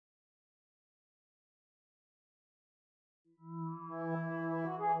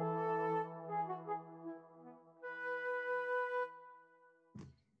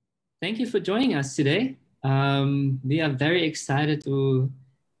Thank you for joining us today. We are very excited to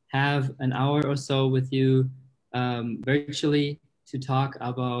have an hour or so with you virtually to talk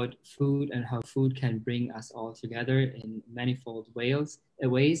about food and how food can bring us all together in manifold ways,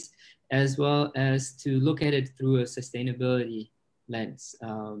 as well as to look at it through a sustainability lens.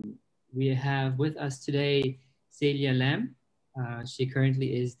 We have with us today Celia Lam. She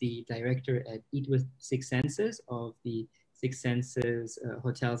currently is the director at Eat with Six Senses of the Six Senses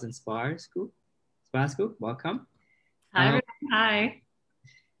Hotels and Spas Group. Welcome. Hi, everyone. Hi.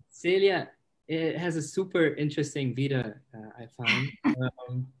 Celia has a super interesting vita, I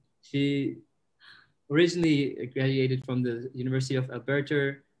found. She originally graduated from the University of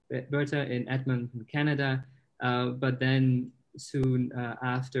Alberta in Edmonton, Canada, but then soon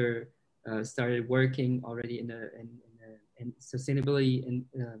after started working already in a sustainability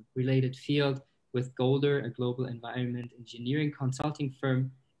related field with Golder, a global environment engineering consulting firm,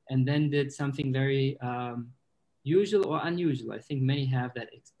 and then did something very usual or unusual. I think many have that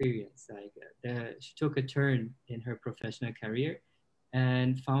experience. Like she took a turn in her professional career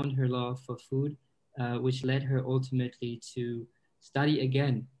and found her love for food, which led her ultimately to study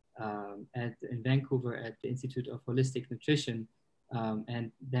again in Vancouver at the Institute of Holistic Nutrition, and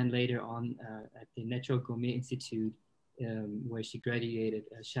then later on at the Natural Gourmet Institute, where she graduated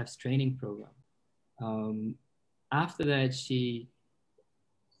a chef's training program. After that, she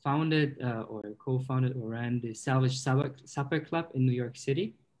founded or co-founded or ran the Salvage Supper Club in New York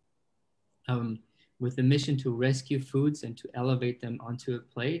City, with the mission to rescue foods and to elevate them onto a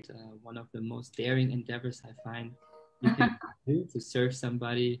plate. One of the most daring endeavors I find you can do, to serve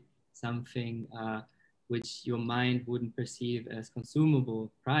somebody something which your mind wouldn't perceive as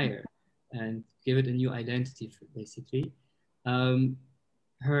consumable prior, and give it a new identity, basically.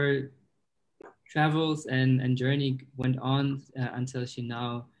 Her travels and journey went on until she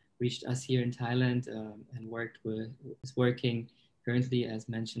now reached us here in Thailand, and is working currently, as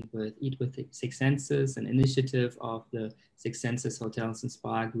mentioned, with Eat with Six Senses, an initiative of the Six Senses Hotels and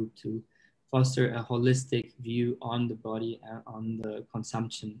Spa Group to foster a holistic view on the body and on the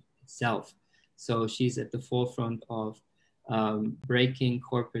consumption itself. So she's at the forefront of breaking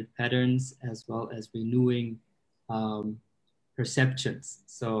corporate patterns as well as renewing perceptions.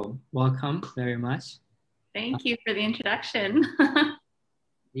 So welcome very much. Thank you for the introduction.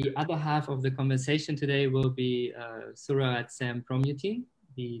 The other half of the conversation today will be Surat Sam Promutin,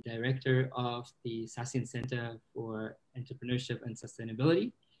 the director of the Sasin Center for Entrepreneurship and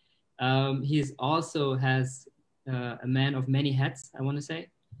Sustainability. He also has a man of many hats, I want to say.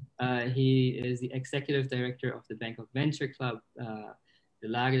 He is the executive director of the Bangkok Venture Club, the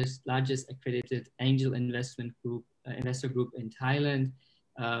largest accredited angel investor group in Thailand.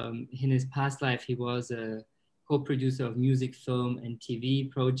 In his past life, he was a co-producer of music, film, and TV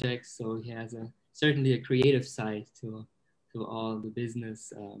projects. So he has certainly a creative side to all the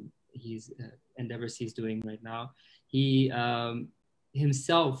business endeavors he's doing right now. He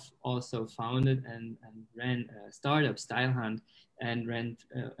himself also founded and ran a startup, Style Hunt, and ran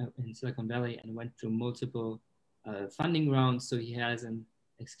in Silicon Valley and went through multiple funding rounds. So he has an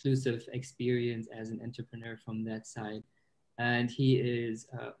exclusive experience as an entrepreneur from that side. And he is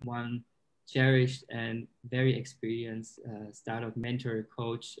one cherished and very experienced startup mentor,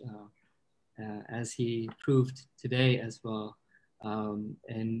 coach, as he proved today as well,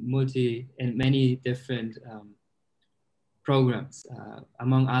 in many different programs,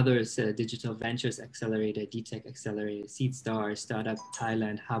 among others, Digital Ventures Accelerator, DTech Accelerator, Seed Star, Startup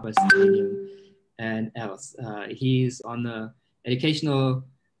Thailand, Harvard Stadium, and else. He's on the educational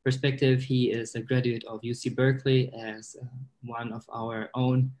perspective. He is a graduate of UC Berkeley as one of our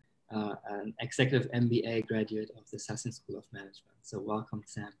own, an executive MBA graduate of the Sasin School of Management. So welcome,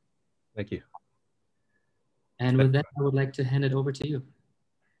 Sam. Thank you. And with that, I would like to hand it over to you.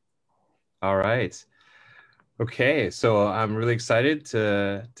 All right. Okay, so I'm really excited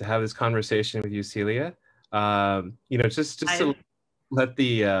to have this conversation with you, Celia. You know, just to let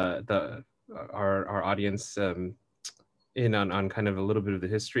our audience in on kind of a little bit of the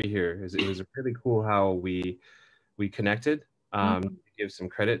history here. It was really cool how we connected. Give some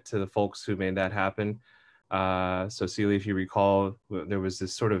credit to the folks who made that happen. So Celia, if you recall, there was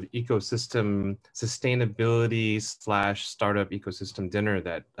this sort of ecosystem sustainability / startup ecosystem dinner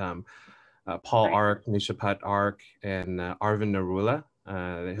that Paul Ark, Nishapat Ark, and Arvind Narula,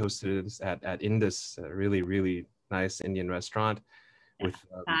 they hosted this at Indus, a really, really nice Indian restaurant with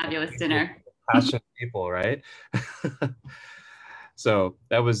fabulous dinner. Passionate people, right? So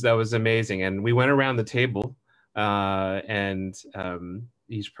that was amazing. And we went around the table, and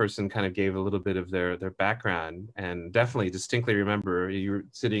each person kind of gave a little bit of their background, and definitely distinctly remember you were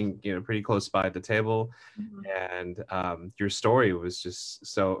sitting, pretty close by at the table, and your story was just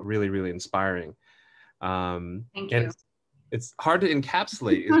so really, really inspiring. Thank and you. it's hard to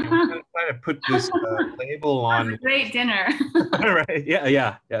encapsulate. We're trying to put this label on. Great dinner. Right?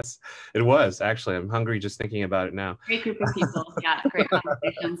 Yeah. Yes, it was actually. I'm hungry just thinking about it now. Great group of people. Yeah, great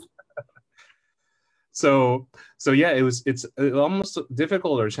conversations. So yeah, it's almost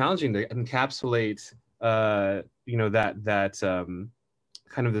difficult or challenging to encapsulate, that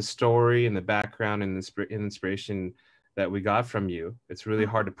kind of the story and the background and inspiration that we got from you. It's really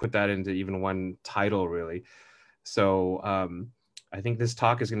hard to put that into even one title, really. So I think this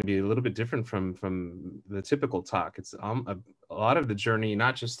talk is going to be a little bit different from the typical talk. It's a lot of the journey,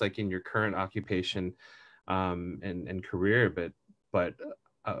 not just like in your current occupation and career, but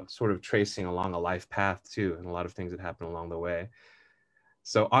sort of tracing along a life path too, and a lot of things that happen along the way.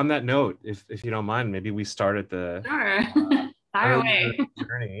 So on that note, if you don't mind, maybe we start at the Sure. Fire away.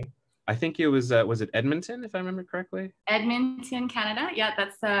 journey. I think it was it Edmonton, if I remember correctly? Edmonton, Canada. Yeah,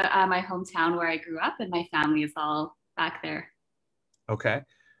 that's my hometown where I grew up, and my family is all back there. Okay.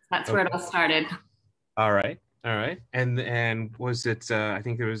 That's where it all started. All right. And was it? I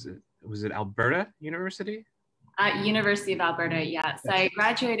think was it Alberta University? University of Alberta, yeah. So I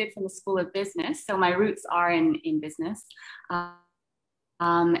graduated from the School of Business. So my roots are in business.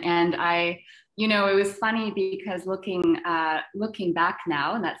 And it was funny because looking back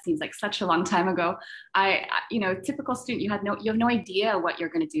now, and that seems like such a long time ago, typical student, you have no idea what you're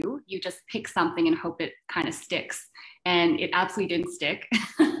going to do. You just pick something and hope it kind of sticks. And it absolutely didn't stick.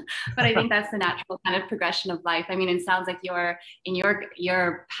 But I think that's the natural kind of progression of life. I mean, it sounds like your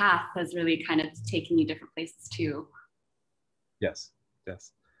path has really kind of taken you different places too. Yes.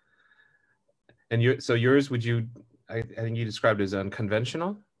 And yours, I think you described it as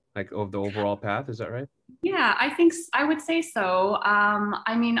unconventional, like of the overall path. Is that right? Yeah, I would say so.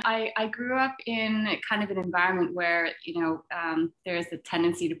 I grew up in kind of an environment where, there's a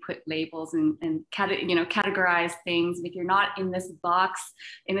tendency to put labels and categorize things. And if you're not in this box,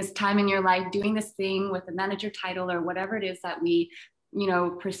 in this time in your life, doing this thing with a manager title or whatever it is that we,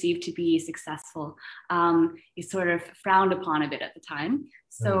 perceive to be successful, is sort of frowned upon a bit at the time.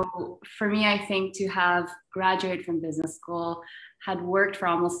 So for me, I think to have graduated from business school, had worked for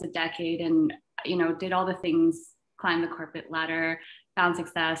almost a decade and, did all the things, climbed the corporate ladder, found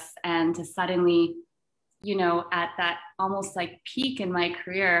success, and to suddenly, at that almost like peak in my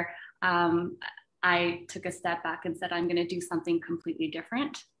career, I took a step back and said, I'm going to do something completely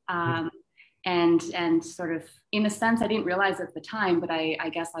different. And sort of, in a sense, I didn't realize at the time, but I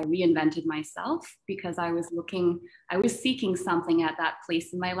guess I reinvented myself because I was seeking something at that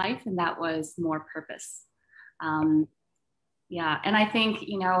place in my life, and that was more purpose. And I think,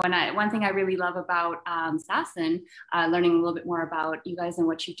 one thing I really love about Sasin, learning a little bit more about you guys and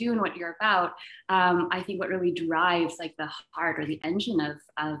what you do and what you're about, I think what really drives like the heart or the engine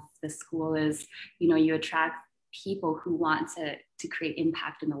of the school is, you attract people who want to create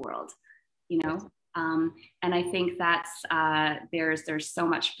impact in the world, and I think that's there's so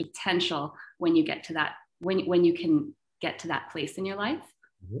much potential when you get to that, when you can get to that place in your life,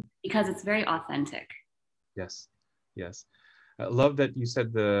 because it's very authentic. Yes. I love that you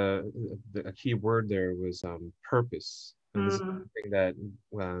said a key word there was purpose. And this is something that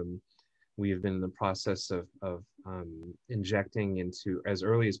we have been in the process of injecting into as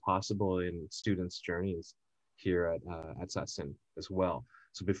early as possible in students' journeys here at Sasin as well.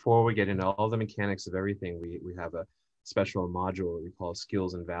 So before we get into all the mechanics of everything, we have a special module we call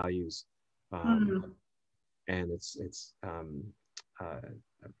skills and values, and it's a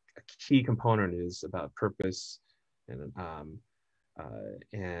key component is about purpose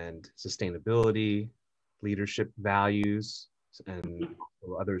and sustainability, leadership values, and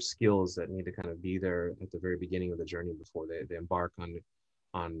other skills that need to kind of be there at the very beginning of the journey before they embark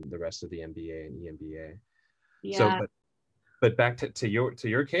on the rest of the MBA and EMBA. Yeah. So, but back to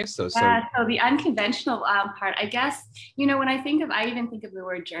your case though. Yeah, so the unconventional part, I guess, when I even think of the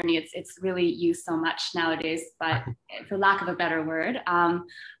word journey, it's really used so much nowadays, but for lack of a better word,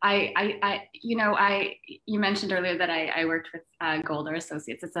 you mentioned earlier that I worked with Golder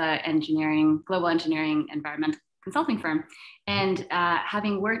Associates. It's a global engineering environmental consulting firm. And I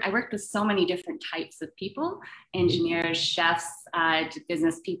worked with so many different types of people, engineers, chefs,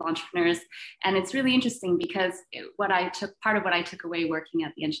 business people, entrepreneurs. And it's really interesting because part of what I took away working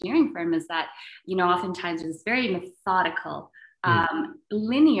at the engineering firm is that, oftentimes it's very methodical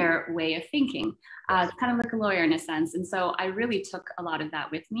linear way of thinking. It's kind of like a lawyer in a sense. And so I really took a lot of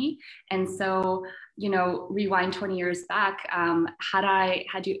that with me. And so, you know, rewind 20 years back, had I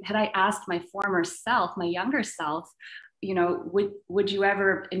asked my former self, my younger self, you know, would you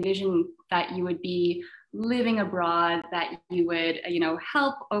ever envision that you would be living abroad, that you would, you know,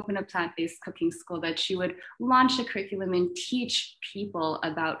 help open a plant-based cooking school, that you would launch a curriculum and teach people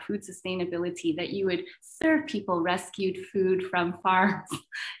about food sustainability, that you would serve people rescued food from farms,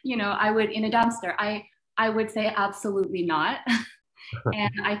 you know, I would, in a dumpster, I would say absolutely not.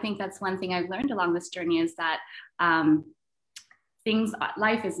 And I think that's one thing I've learned along this journey is that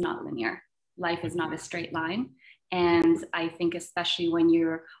life is not linear. Life is not a straight line. And I think especially when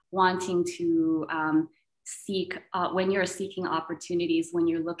you're wanting to when you're seeking opportunities, when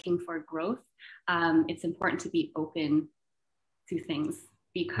you're looking for growth, it's important to be open to things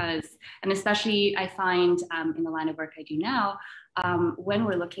because, and especially I find in the line of work I do now, when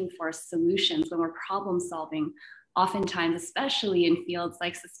we're looking for solutions, when we're problem solving, oftentimes, especially in fields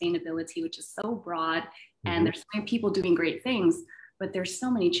like sustainability, which is so broad, and there's so many people doing great things, but there's so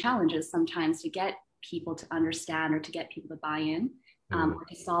many challenges sometimes to get people to understand or to get people to buy in. Or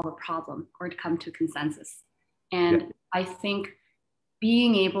to solve a problem or to come to a consensus. And I think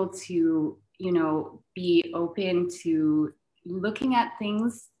being able to, you know, be open to looking at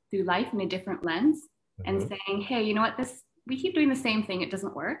things through life in a different lens and saying, hey, you know what, we keep doing the same thing, it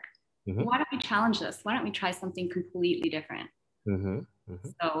doesn't work. Why don't we challenge this? Why don't we try something completely different?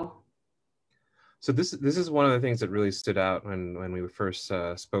 So this is one of the things that really stood out when we first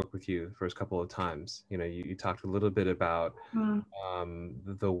spoke with you the first couple of times. You know, you talked a little bit about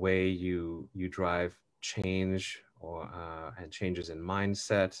the way you drive change and changes in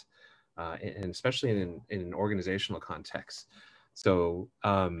mindset, and especially in an organizational context. So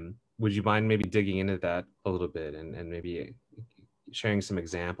would you mind maybe digging into that a little bit and maybe sharing some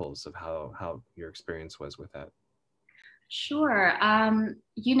examples of how your experience was with that? Sure.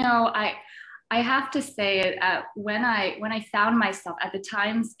 You know, I have to say, when I found myself at the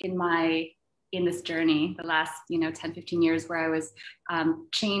times in this journey, the last, you know, 10, 15 years where I was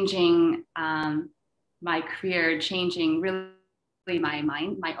changing my career, changing really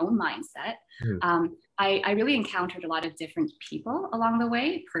my own mindset, I really encountered a lot of different people along the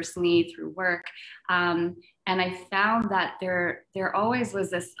way, personally, through work. And I found that there always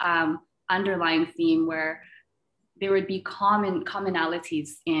was this underlying theme where there would be commonalities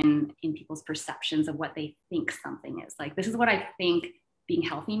in people's perceptions of what they think something is. Like, this is what I think being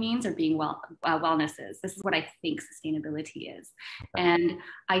healthy means, or being wellness is. This is what I think sustainability is. And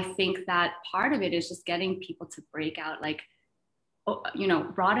I think that part of it is just getting people to break out, like, you know,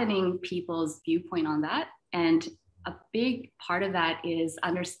 broadening people's viewpoint on that. And a big part of that is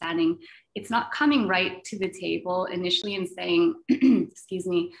understanding it's not coming right to the table initially and saying, excuse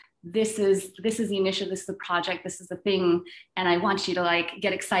me, this is the initiative, this is the project, this is the thing, and I want you to like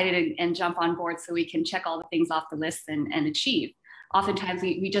get excited and jump on board so we can check all the things off the list and achieve. Oftentimes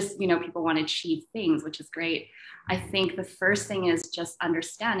we just, you know, people want to achieve things, which is great. I think the first thing is just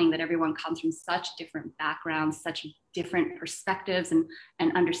understanding that everyone comes from such different backgrounds, such different perspectives and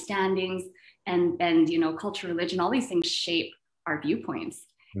understandings, and you know, culture, religion, all these things shape our viewpoints.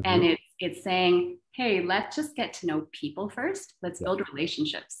 And it's saying, hey, let's just get to know people first. Let's build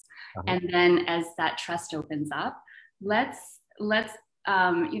relationships. And then as that trust opens up, let's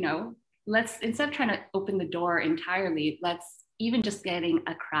you know, let's, instead of trying to open the door entirely, let's even just getting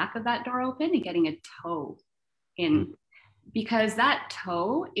a crack of that door open and getting a toe in, because that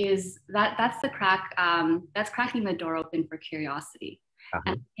toe is that's the crack, that's cracking the door open for curiosity.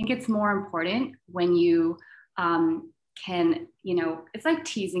 And I think it's more important when you can, you know, it's like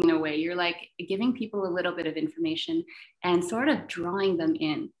teasing in a way. You're like giving people a little bit of information and sort of drawing them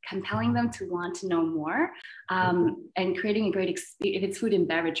in, compelling them to want to know more, and creating a great experience. If it's food and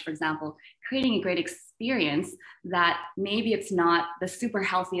beverage, for example, creating a great experience that maybe it's not the super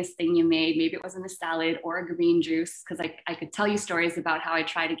healthiest thing you made. Maybe it wasn't a salad or a green juice, because I could tell you stories about how I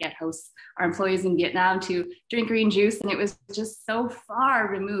try to get hosts, our employees in Vietnam, to drink green juice, and it was just so far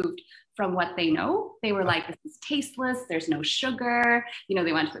removed from what they know. They were like, this is tasteless, there's no sugar, you know,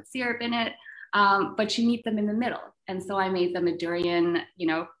 they want to put syrup in it, but you meet them in the middle. And so I made them a durian, you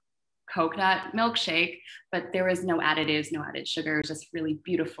know, coconut milkshake, but there was no additives, no added sugar, it was just really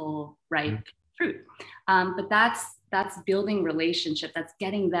beautiful, ripe fruit. But that's building relationship, that's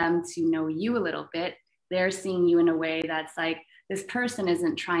getting them to know you a little bit. They're seeing you in a way that's like, this person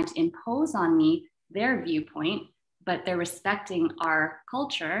isn't trying to impose on me their viewpoint, but they're respecting our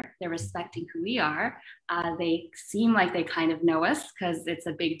culture. They're respecting who we are. They seem like they kind of know us because it's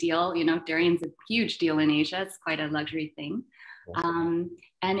a big deal. You know, durian's a huge deal in Asia. It's quite a luxury thing. And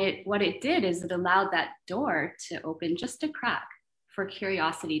what it did is it allowed that door to open just a crack for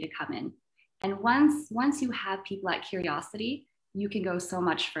curiosity to come in. And once you have people at curiosity, you can go so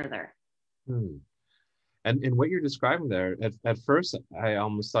much further. And what you're describing there, at first, I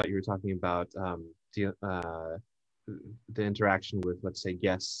almost thought you were talking about the interaction with, let's say,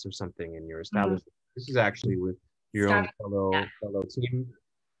 guests or something in your establishment. This is actually with your own fellow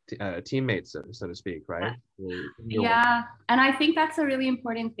teammates, so to speak, right? Yeah, and I think that's a really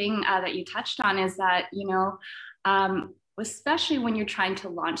important thing that you touched on, is that, you know, especially when you're trying to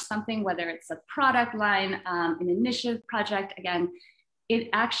launch something, whether it's a product line, an initiative project, again, it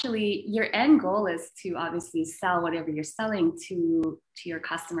actually, your end goal is to obviously sell whatever you're selling to your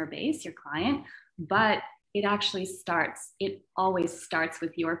customer base, your client, but it always starts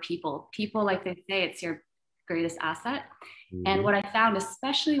with your people. People, like they say, it's your greatest asset. And what I found,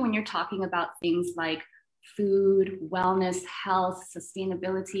 especially when you're talking about things like food, wellness, health,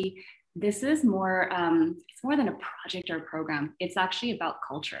 sustainability, this is more, it's more than a project or a program. It's actually about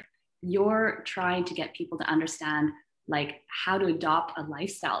culture. You're trying to get people to understand like how to adopt a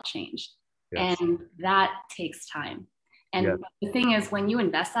lifestyle change. Yes. And that takes time. And the thing is, when you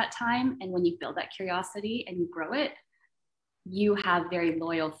invest that time and when you build that curiosity and you grow it, you have very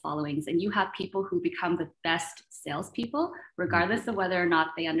loyal followings, and you have people who become the best salespeople, regardless of whether or not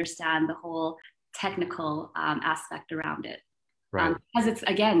they understand the whole technical aspect around it. Right. Because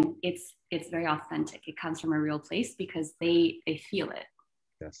it's very authentic. It comes from a real place because they feel it.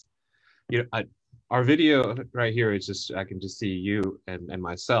 Yes. You know, our video right here is just, I can just see you and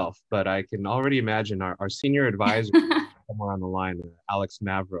myself, but I can already imagine our senior advisor somewhere on the line, Alex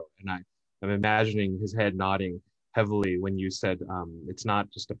Mavro, and I'm imagining his head nodding heavily when you said it's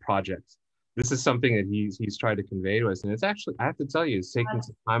not just a project. This is something that he's tried to convey to us, and it's actually, I have to tell you, it's taking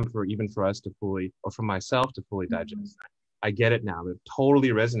some time for us to fully, or for myself to fully digest. I get it now. It totally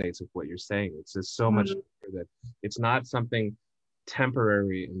resonates with what you're saying. It's just so much that it's not something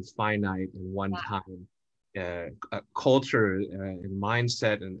temporary and finite and one time. Culture and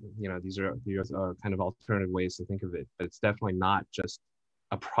mindset, and you know, these are kind of alternative ways to think of it, but it's definitely not just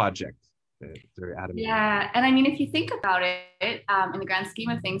a project. Very adamant. Yeah, and I mean, if you think about it, in the grand scheme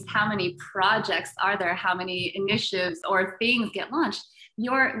of things, how many projects are there? How many initiatives or things get launched?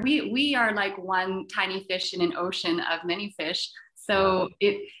 We are like one tiny fish in an ocean of many fish. So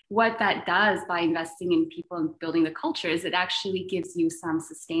what that does by investing in people and building the culture is it actually gives you some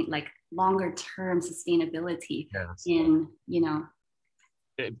longer term sustainability in, you know.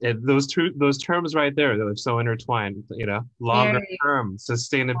 Those terms right there, they're so intertwined, you know, longer term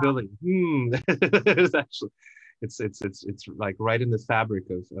sustainability. It's actually, it's like right in the fabric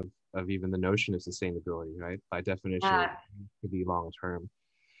of even the notion of sustainability, right? By definition, it could be long term.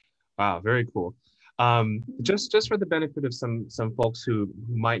 Wow, very cool. Just for the benefit of some folks who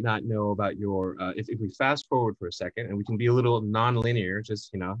might not know about your, if we fast forward for a second, and we can be a little non-linear,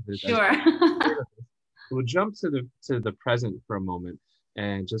 just, you know, sure. We'll jump to the present for a moment,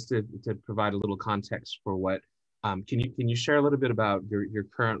 and just to provide a little context for what, can you share a little bit about your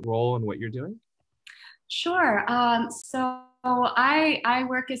current role and what you're doing? Sure. So I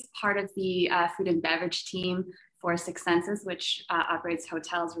work as part of the food and beverage team for Six Senses, which operates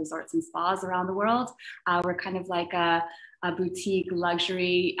hotels, resorts, and spas around the world. We're kind of like a boutique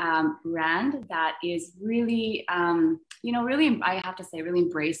luxury brand that is really, really, I have to say, really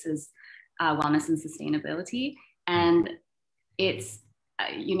embraces wellness and sustainability. And it's,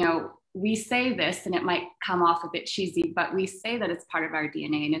 we say this, and it might come off a bit cheesy, but we say that it's part of our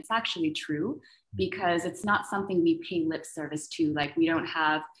DNA, and it's actually true, because it's not something we pay lip service to. Like, we don't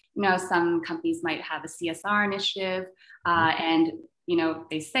have, some companies might have a CSR initiative and,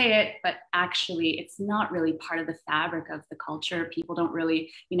 they say it, but actually it's not really part of the fabric of the culture. People don't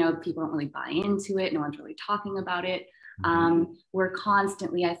really buy into it. No one's really talking about it. We're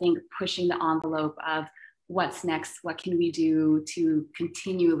constantly, I think, pushing the envelope of what's next, what can we do to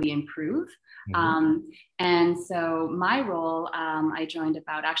continually improve. And so my role, I joined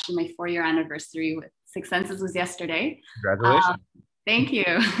about actually my 4-year anniversary with Six Senses was yesterday. Congratulations. Thank you.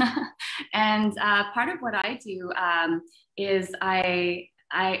 And part of what I do is I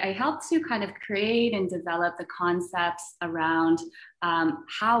help to kind of create and develop the concepts around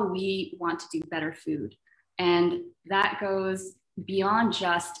how we want to do better food. And that goes beyond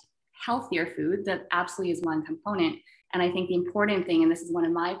just healthier food. That absolutely is one component. And I think the important thing, and this is one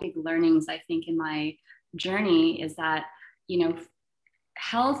of my big learnings, I think, in my journey, is that,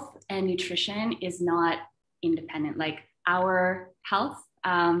 health and nutrition is not independent. Like our health,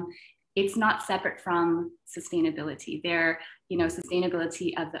 it's not separate from sustainability. They're, you know,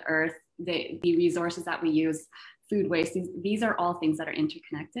 sustainability of the earth, the resources that we use, food waste, these are all things that are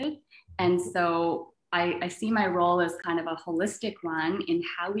interconnected. And so I see my role as kind of a holistic one in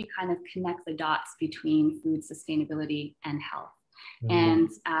how we kind of connect the dots between food sustainability and health. And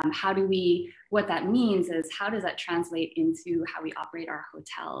how do we, what that means is how does that translate into how we operate our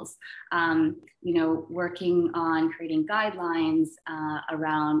hotels? You know, working on creating guidelines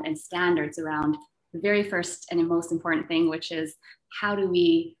around and standards around the very first and most important thing, which is how do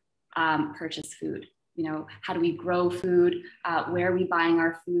we purchase food? You know, how do we grow food? Where are we buying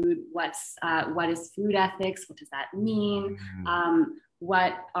our food? What is food ethics? What does that mean?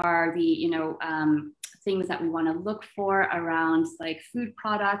 What are the, you know, things that we want to look for around like food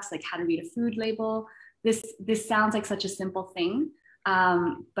products, like how to read a food label? This sounds like such a simple thing,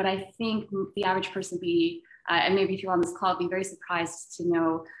 but I think the average person and maybe if you're on this call, be very surprised to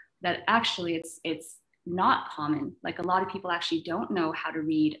know that actually it's not common. Like a lot of people actually don't know how to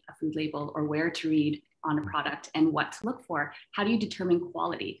read a food label or where to read on a product and what to look for. How do you determine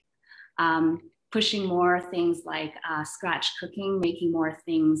quality? Pushing more things like scratch cooking, making more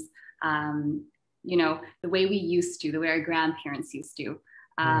things, you know, the way we used to, the way our grandparents used to.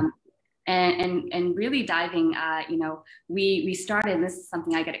 And really diving, you know, we started, and this is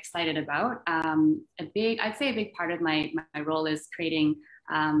something I get excited about. I'd say a big part of my role is creating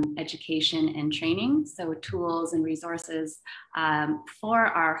education and training. So tools and resources for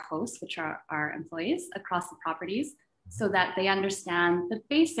our hosts, which are our employees across the properties, so that they understand the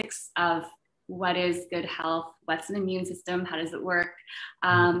basics of what is good health, what's an immune system, how does it work?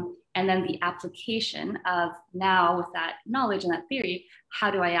 And then the application of now with that knowledge and that theory,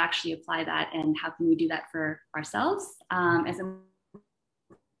 how do I actually apply that and how can we do that for ourselves as employees?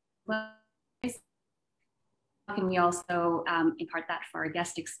 How can we also impart that for our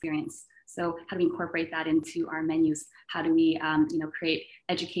guest experience? So how do we incorporate that into our menus? How do we you know, create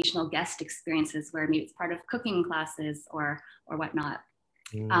educational guest experiences where maybe it's part of cooking classes or whatnot?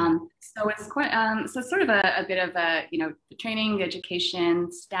 So it's quite, so sort of a bit of a, you know, the training, the education,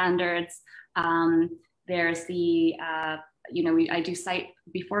 standards. There's the, you know, I do site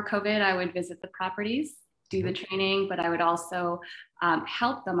before COVID, I would visit the properties, do the training, but I would also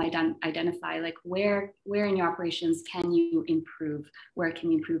help them identify like where in your operations can you improve? Where can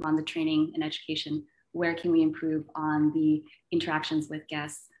we improve on the training and education? Where can we improve on the interactions with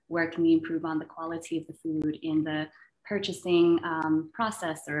guests? Where can we improve on the quality of the food in the purchasing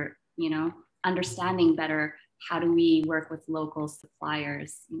process, or, you know, understanding better how do we work with local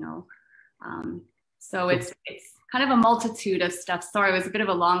suppliers, you know? So it's kind of a multitude of stuff. Sorry, it was a bit of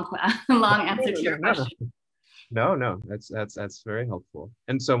a long answer to your question. No, that's very helpful.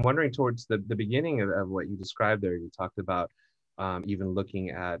 And so I'm wondering towards the beginning of what you described there, you talked about even looking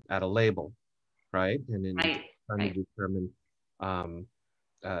at a label, right? And then trying to determine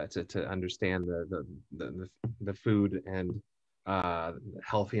to understand the food and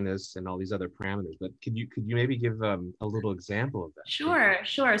healthiness and all these other parameters. But could you maybe give a little example of that? Sure.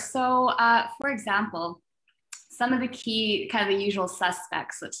 So for example, some of the key kind of the usual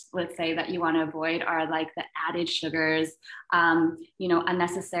suspects, let's say, that you want to avoid are like the added sugars, you know,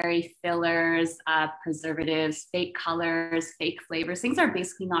 unnecessary fillers, preservatives, fake colors, fake flavors. Things are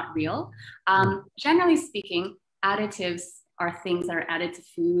basically not real. Generally speaking, additives are things that are added to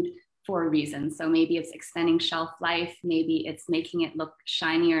food for a reason. So maybe it's extending shelf life, maybe it's making it look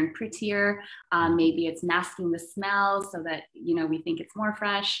shinier and prettier, maybe it's masking the smell so that, you know, we think it's more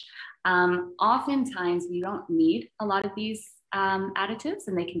fresh. Oftentimes we don't need a lot of these additives,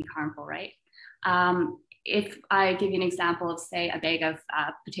 and they can be harmful, right? If I give you an example of, say, a bag of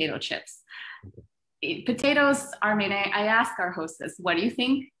potato chips. Potatoes are made, I ask our hostess, what do you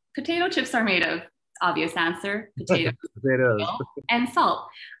think potato chips are made of? Obvious answer, potatoes, and salt,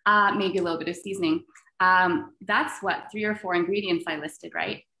 maybe a little bit of seasoning. That's what 3 or 4 ingredients I listed,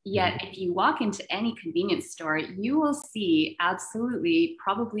 right? Yet if you walk into any convenience store, you will see absolutely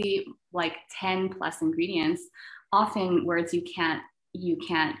probably like 10 plus ingredients, often words you can't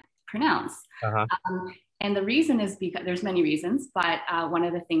pronounce. And the reason is because there's many reasons, but one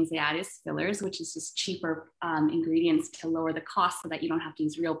of the things they add is fillers, which is just cheaper ingredients to lower the cost so that you don't have to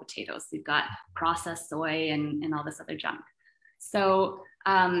use real potatoes. You've got processed soy and all this other junk. So,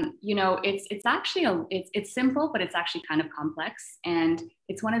 you know, it's actually, it's simple, but it's actually kind of complex. And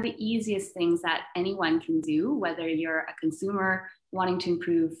it's one of the easiest things that anyone can do, whether you're a consumer wanting to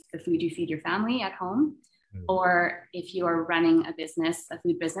improve the food you feed your family at home, or if you are running a business, a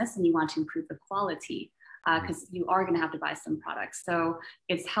food business, and you want to improve the quality because you are going to have to buy some products. So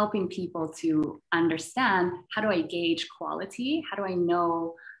it's helping people to understand, how do I gauge quality? How do I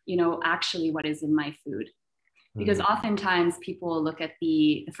know, actually what is in my food? Because oftentimes people will look at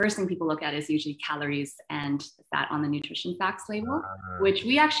the first thing people look at is usually calories and fat on the nutrition facts label, which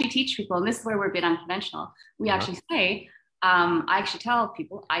we actually teach people. And this is where we're a bit unconventional. We actually say, I actually tell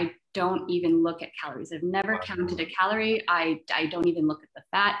people, I don't even look at calories. I've never counted a calorie. I don't even look at the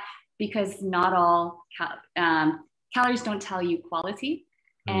fat, because not all calories don't tell you quality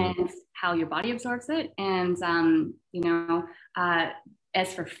and how your body absorbs it. And,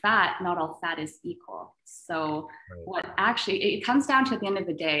 as for fat, not all fat is equal. So what actually, it comes down to, at the end of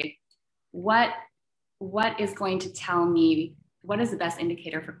the day, what is going to tell me what is the best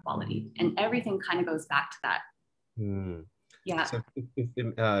indicator for quality? And everything kind of goes back to that. Yeah. So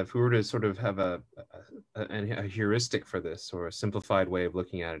if we were to sort of have a heuristic for this, or a simplified way of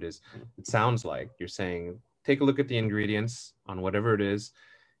looking at it, is, it sounds like you're saying, take a look at the ingredients on whatever it is,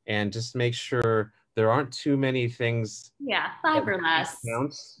 and just make sure there aren't too many things. Yeah, 5 or less.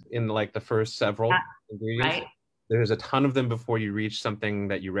 Counts in like the first several ingredients. Right. There's a ton of them before you reach something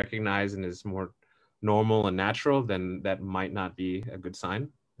that you recognize and is more normal and natural. Then that might not be a good sign.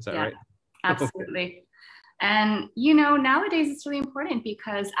 Is that right? Absolutely. And, nowadays it's really important,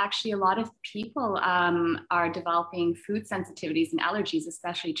 because actually a lot of people are developing food sensitivities and allergies,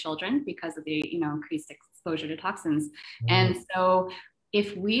 especially children, because of the, increased exposure to toxins. And so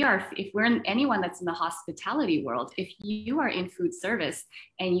if we're anyone that's in the hospitality world, if you are in food service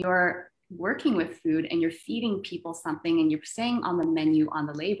and you're working with food and you're feeding people something and you're saying on the menu, on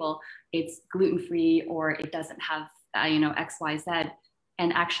the label, it's gluten-free or it doesn't have, X, Y, Z,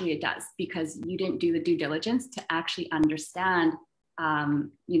 and actually it does, because you didn't do the due diligence to actually understand,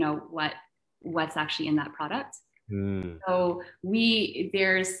 what's actually in that product. So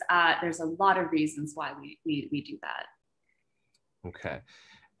there's a lot of reasons why we do that. Okay.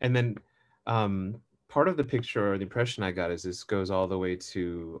 And then part of the picture, or the impression I got, is this goes all the way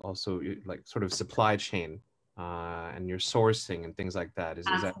to also like sort of supply chain and your sourcing and things like that. Is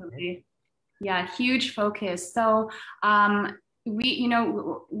that right? Yeah, huge focus. So one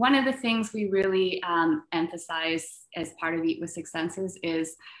of the things we really emphasize as part of Eat with Six Senses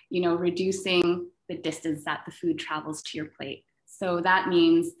is, reducing the distance that the food travels to your plate. So that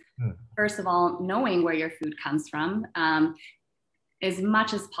means, first of all, knowing where your food comes from, as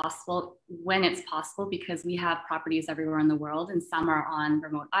much as possible, when it's possible, because we have properties everywhere in the world and some are on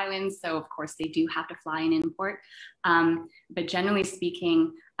remote islands. So of course they do have to fly and import. But generally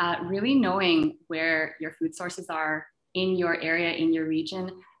speaking, really knowing where your food sources are in your area, in your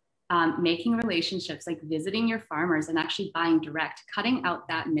region, making relationships, like visiting your farmers and actually buying direct, cutting out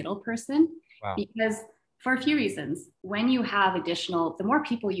that middle person. Wow. Because for a few reasons, when you have the more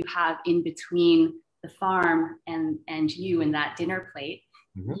people you have in between the farm and you in that dinner plate,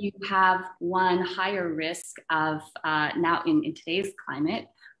 you have one higher risk of now in today's climate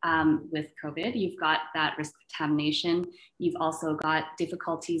with COVID, you've got that risk of contamination. You've also got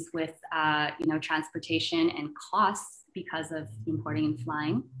difficulties with transportation and costs because of importing and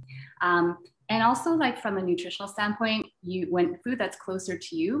flying. And also, like from a nutritional standpoint, when food that's closer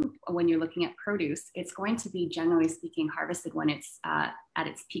to you, when you're looking at produce, it's going to be, generally speaking, harvested when it's at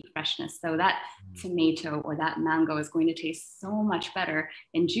its peak freshness. So that tomato or that mango is going to taste so much better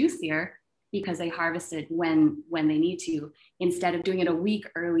and juicier because they harvested when they need to, instead of doing it a week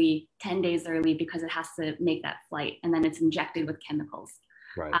early, 10 days early, because it has to make that flight and then it's injected with chemicals.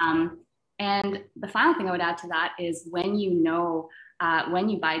 Right. And the final thing I would add to that is when you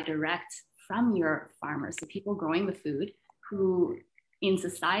buy direct from your farmers, so people growing the food who in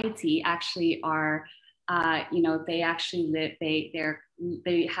society actually are, they actually live,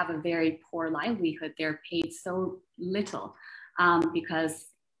 they have a very poor livelihood. They're paid so little because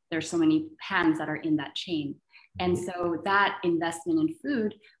there's so many hands that are in that chain. And so that investment in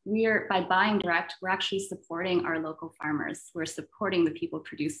food, by buying direct, we're actually supporting our local farmers. We're supporting the people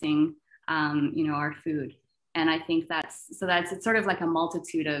producing, our food. And I think it's sort of like a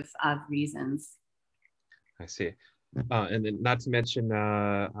multitude of reasons. I see. And then not to mention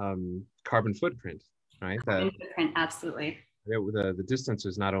carbon footprint, right? Carbon footprint, absolutely. The distance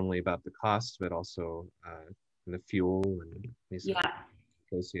is not only about the cost, but also the fuel and things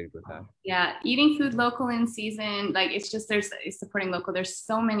associated with that. Yeah, eating food local in season, like it's supporting local. There's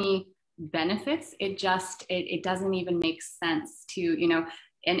so many benefits. It doesn't even make sense to,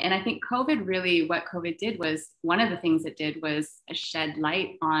 And I think what COVID did was, one of the things it did was shed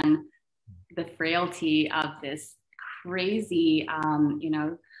light on the frailty of this crazy,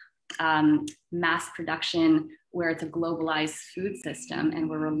 mass production where it's a globalized food system and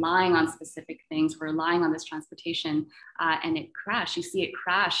we're relying on specific things, we're relying on this transportation, and it crashed. You see it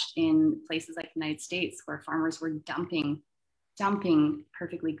crashed in places like the United States where farmers were dumping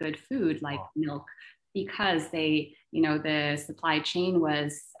perfectly good food like milk because they, the supply chain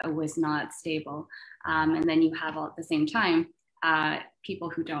was not stable. And then you have all at the same time, people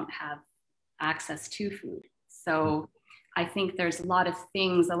who don't have access to food. So I think there's a lot of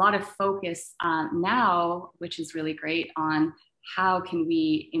things, a lot of focus now, which is really great, on how can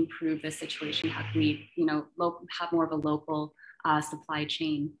we improve this situation? How can we, have more of a local supply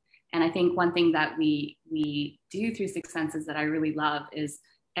chain? And I think one thing that we do through Six Senses that I really love is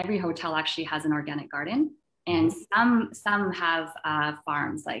every hotel actually has an organic garden. And some have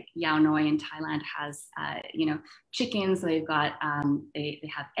farms, like Yao Noi in Thailand has, chickens. So they've got, they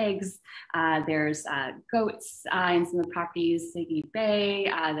have eggs. There's goats in some of the properties, Siggy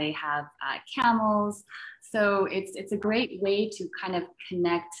Bay. They have camels. So it's a great way to kind of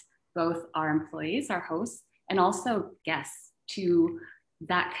connect both our employees, our hosts, and also guests to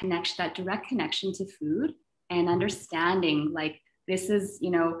that connection, that direct connection to food, and understanding like this is,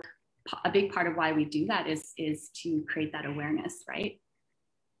 a big part of why we do that is to create that awareness, right?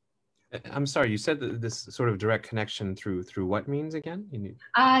 I'm sorry, you said that this sort of direct connection through what means again?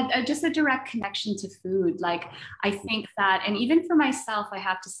 Just a direct connection to food. Like, I think that, and even for myself, I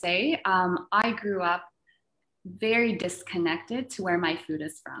have to say, I grew up very disconnected to where my food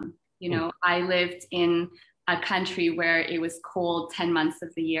is from. I lived in a country where it was cold 10 months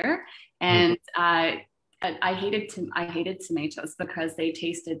of the year, and I hated tomatoes because they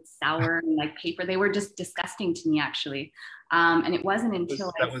tasted sour and like paper. They were just disgusting to me, actually. And it wasn't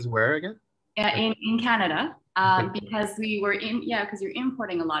until that was where again? Yeah, in Canada, because because you're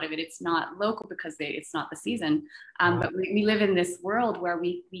importing a lot of it. It's not local because it's not the season. But we live in this world where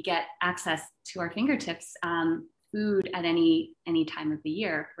we get access to our fingertips, food at any time of the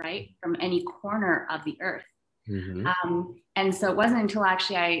year, right? From any corner of the earth. And so it wasn't until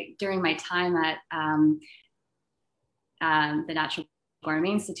actually during my time at the Natural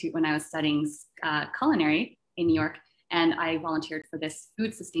Gourmet Institute, when I was studying culinary in New York, and I volunteered for this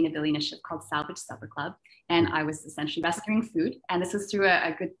food sustainability initiative called Salvage Supper Club. And I was essentially rescuing food. And this was through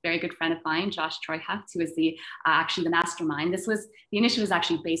a very good friend of mine, Josh Troyhaft, who is actually the mastermind. The initiative was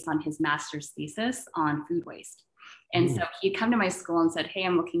actually based on his master's thesis on food waste. And so he'd come to my school and said, hey,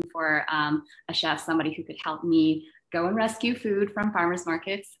 I'm looking for a chef, somebody who could help me go and rescue food from farmers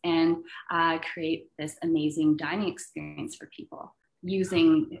markets and create this amazing dining experience for people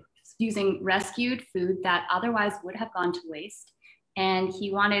using rescued food that otherwise would have gone to waste. And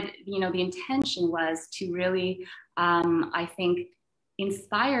he wanted, the intention was to really, I think,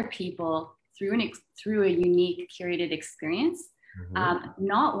 inspire people through a unique curated experience.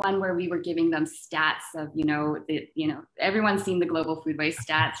 Not one where we were giving them stats of, everyone's seen the global food waste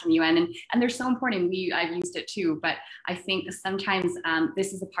stats from UN, and they're so important. I've used it too, but I think sometimes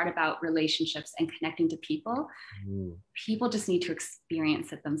this is a part about relationships and connecting to people. People just need to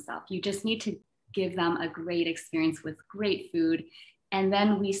experience it themselves. You just need to give them a great experience with great food. And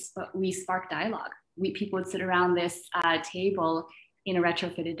then we spark dialogue. People would sit around this table in a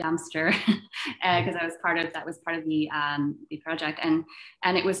retrofitted dumpster because that was part of the project, and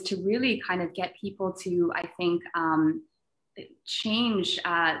it was to really kind of get people to, I think, change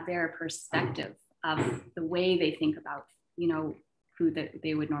their perspective of the way they think about food that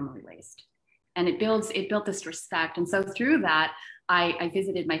they would normally waste, and it built this respect. And so through that, I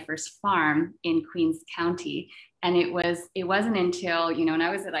visited my first farm in Queens County, and it wasn't until and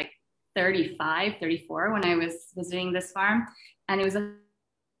I was at like 35, 34 when I was visiting this farm. And it was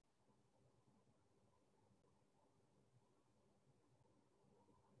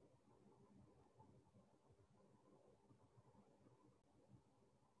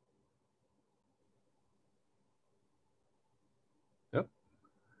Yep.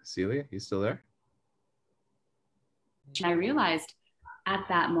 Celia, you still there? And I realized at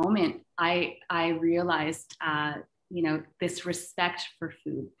that moment, I realized, this respect for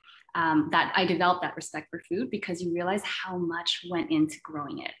food. That I developed that respect for food because you realize how much went into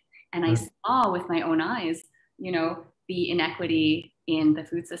growing it. And I saw with my own eyes, the inequity in the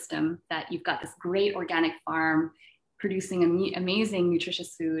food system, that you've got this great organic farm producing amazing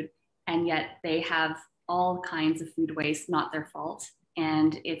nutritious food, and yet they have all kinds of food waste, not their fault.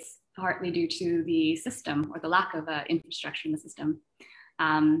 And it's partly due to the system or the lack of infrastructure in the system.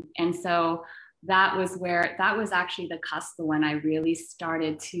 And so that was actually the cusp when I really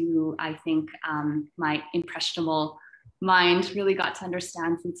started to, I think, my impressionable mind really got to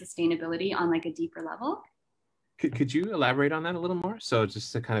understand food sustainability on like a deeper level. Could you elaborate on that a little more? So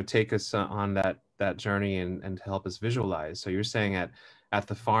just to kind of take us on that journey and to help us visualize. So you're saying at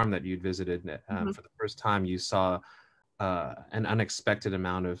the farm that you'd visited for the first time, you saw an unexpected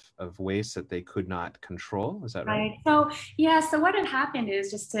amount of waste that they could not control. Is that right? Right. So yeah. So what had happened is,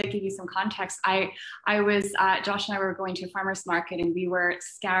 just to give you some context, I was Josh and I were going to a farmer's market, and we were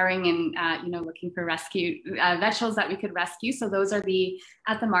scouring and looking for rescue vegetables that we could rescue. So those are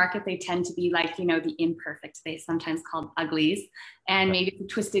at the market, they tend to be like, the imperfect. They sometimes called uglies, and maybe the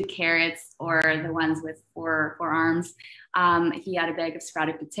twisted carrots or the ones with four arms. He had a bag of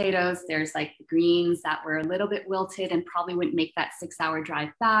sprouted potatoes. There's like the greens that were a little bit wilted and probably wouldn't make that 6-hour drive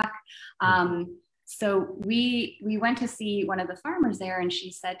back. So we went to see one of the farmers there, and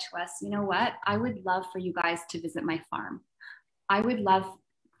she said to us, you know what, I would love for you guys to visit my farm. I would love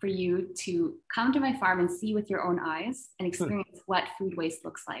for you to come to my farm and see with your own eyes and experience what food waste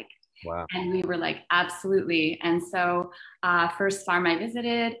looks like. Wow. And we were like, absolutely. And so first farm I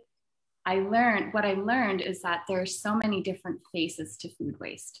visited, what I learned is that there are so many different faces to food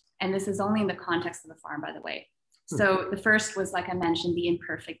waste. And this is only in the context of the farm, by the way. So the first was, like I mentioned, the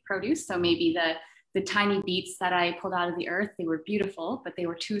imperfect produce. So maybe the tiny beets that I pulled out of the earth, they were beautiful, but they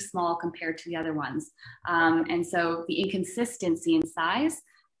were too small compared to the other ones. And so the inconsistency in size,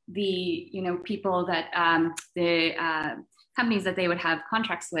 the people that the companies that they would have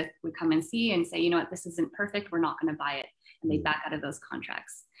contracts with would come and see and say, you know what, this isn't perfect, we're not going to buy it. And they back out of those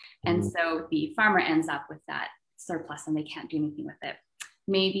contracts. And so the farmer ends up with that surplus and they can't do anything with it.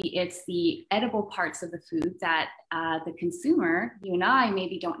 Maybe it's the edible parts of the food that the consumer, you and I,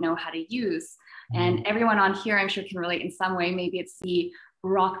 maybe don't know how to use. And everyone on here, I'm sure, can relate in some way. Maybe it's the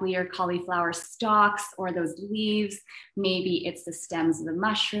broccoli or cauliflower stalks or those leaves. Maybe it's the stems of the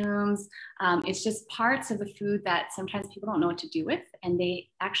mushrooms. It's just parts of the food that sometimes people don't know what to do with, and they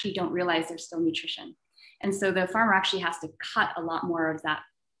actually don't realize there's still nutrition. And so the farmer actually has to cut a lot more of that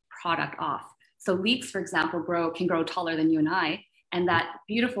product off. So leeks, for example, can grow taller than you and I. And that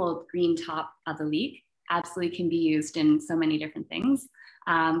beautiful green top of the leek absolutely can be used in so many different things.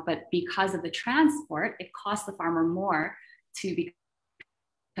 But because of the transport, it costs the farmer more because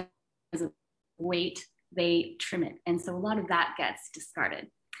of weight, they trim it. And so a lot of that gets discarded.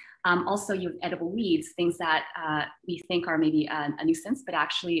 Also, you have edible weeds, things that we think are maybe a nuisance, but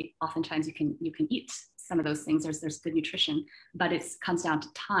actually oftentimes you can eat some of those things. There's good nutrition, but it comes down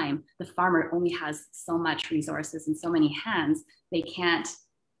to time. The farmer only has so much resources and so many hands. They can't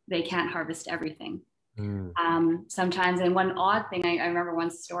harvest everything. Sometimes, and one odd thing, I remember one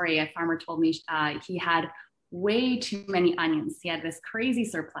story, a farmer told me he had way too many onions. He had this crazy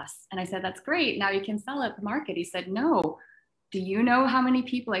surplus. And I said, that's great, now you can sell it at the market. He said, no. Do you know how many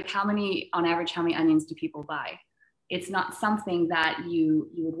people, on average, how many onions do people buy? It's not something that you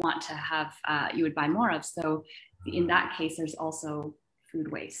would want to have, you would buy more of. So in that case, there's also food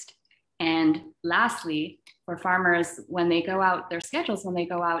waste. And lastly, for farmers, when they go out, their schedules, when they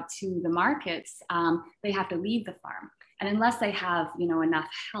go out to the markets, they have to leave the farm. And unless they have, enough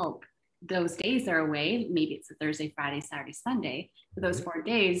help, those days they're away, maybe it's a Thursday, Friday, Saturday, Sunday. For those 4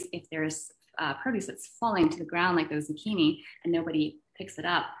 days, if there's produce that's falling to the ground like those zucchini and nobody picks it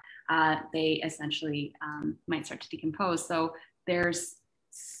up, they essentially might start to decompose. So there's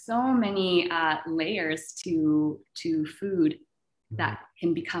so many layers to food that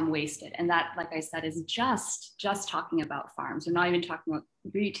can become wasted. And that, like I said, is just talking about farms. We're not even talking about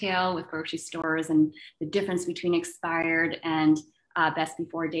retail with grocery stores and the difference between expired and best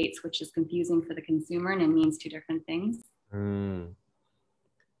before dates, which is confusing for the consumer and it means two different things.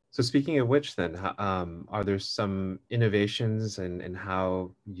 So speaking of which then, are there some innovations in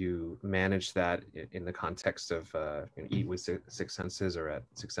how you manage that in the context of Eat with Six Senses or at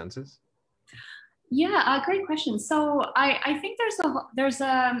Six Senses? Yeah, great question. So I think there's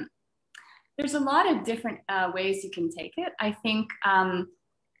a lot of different ways you can take it. I think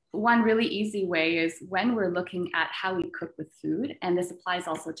one really easy way is when we're looking at how we cook with food, and this applies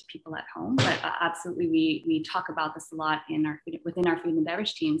also to people at home, but absolutely we talk about this a lot within our food and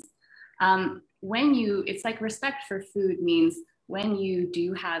beverage teams. It's like respect for food means when you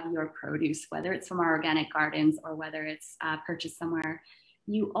do have your produce, whether it's from our organic gardens or whether it's purchased somewhere,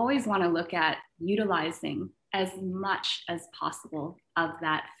 you always want to look at utilizing as much as possible of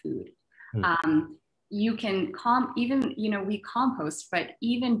that food. You can we compost, but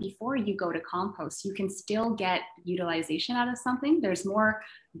even before you go to compost, you can still get utilization out of something. There's more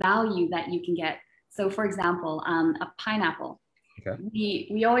value that you can get. So for example, a pineapple. Okay.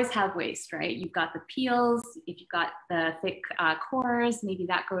 We always have waste, right? You've got the peels, if you've got the thick cores, maybe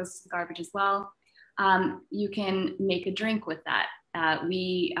that goes to the garbage as well. You can make a drink with that.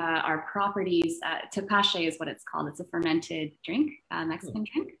 our properties, tepache is what it's called. It's a fermented drink, Mexican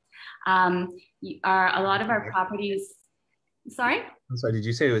drink. A lot of our properties, sorry? I'm sorry, did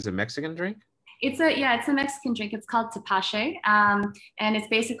you say it was a Mexican drink? It's a Mexican drink. It's called tepache, and it's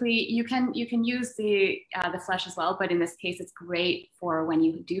basically you can use the flesh as well, but in this case, it's great for when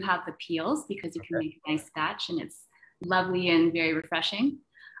you do have the peels because you can make a nice batch, and it's lovely and very refreshing.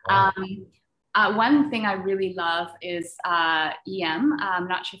 Wow. One thing I really love is EM. I'm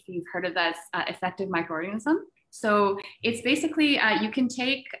not sure if you've heard of that. Effective microorganism. So it's basically you can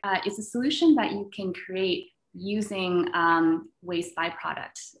take. It's a solution that you can create using waste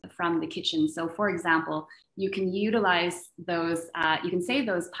byproducts from the kitchen. So for example, you can utilize those, you can save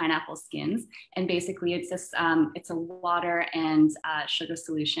those pineapple skins, and basically it's just, it's a water and sugar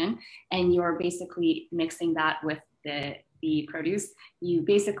solution, and you're basically mixing that with the produce. You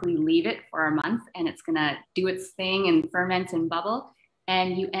basically leave it for a month and it's gonna do its thing and ferment and bubble.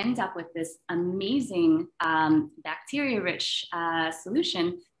 And you end up with this amazing bacteria-rich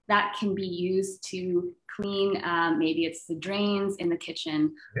solution that can be used to clean, maybe it's the drains in the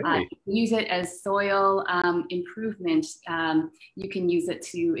kitchen. Really? Use it as soil improvement. You can use it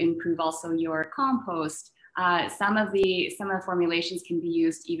to improve also your compost. Some of the formulations can be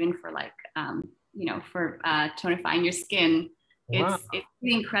used even for like, for tonifying your skin. Wow. It's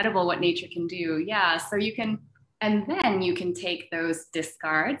really incredible what nature can do. Yeah, so you can, and then you can take those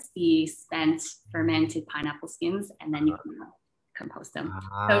discards, the spent fermented pineapple skins, and then you can compost them.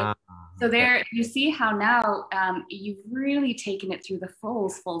 So there, you see how now you've really taken it through the full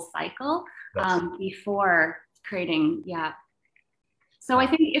cycle before creating, yeah. So I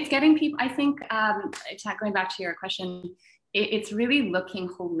think it's getting people, I think, going back to your question, it's really looking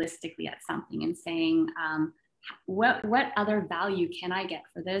holistically at something and saying, what other value can I get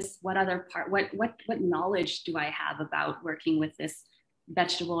for this? What other part, what knowledge do I have about working with this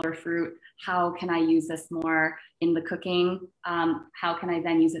vegetable or fruit? How can I use this more in the cooking? How can I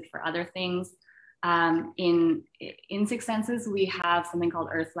then use it for other things? In Six Senses, we have something called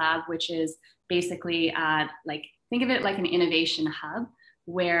Earth Lab, which is basically like, think of it like an innovation hub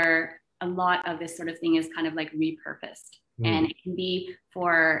where a lot of this sort of thing is kind of like repurposed. And it can be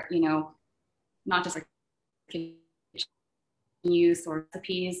for, not just like use or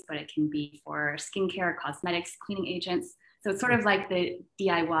recipes, but it can be for skincare, cosmetics, cleaning agents. So it's sort of like the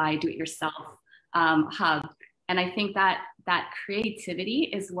DIY, do-it-yourself hub. And I think that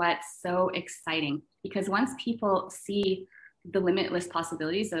creativity is what's so exciting, because once people see the limitless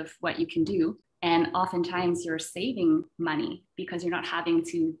possibilities of what you can do, and oftentimes you're saving money because you're not having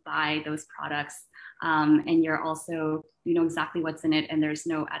to buy those products, and you're also, exactly what's in it, and there's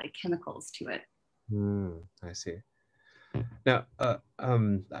no added chemicals to it. I see. Now,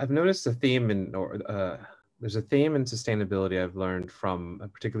 I've noticed a theme there's a theme in sustainability I've learned from,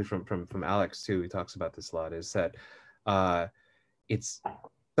 particularly from Alex too. He talks about this a lot. Is that it's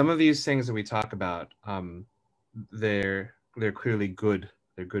some of these things that we talk about. They're clearly good.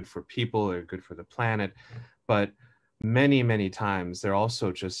 They're good for people. They're good for the planet, but many times they're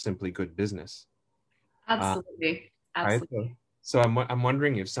also just simply good business. Absolutely. Absolutely. Right? So I'm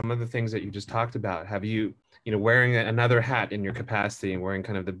wondering if some of the things that you just talked about, have you, wearing another hat in your capacity and wearing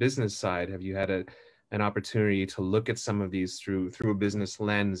kind of the business side, have you had an opportunity to look at some of these through a business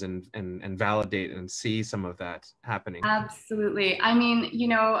lens and validate and see some of that happening? Absolutely. I mean,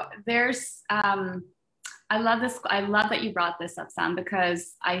 there's, I love that you brought this up, Sam,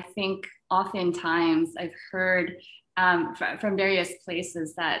 because I think oftentimes I've heard from various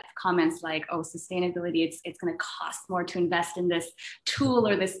places that comments like, oh, sustainability, it's going to cost more to invest in this tool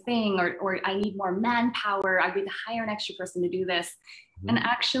or this thing, or I need more manpower, I need to hire an extra person to do this. And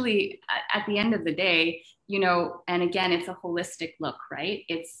actually, at the end of the day, and again, it's a holistic look, right?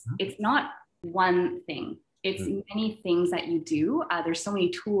 It's not one thing. It's many things that you do. There's so many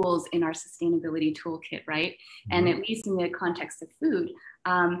tools in our sustainability toolkit, right? And at least in the context of food,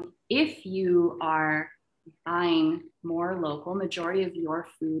 if you are buying more local, majority of your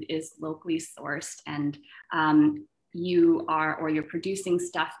food is locally sourced, and you're producing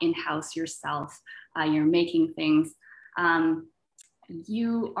stuff in-house yourself, you're making things,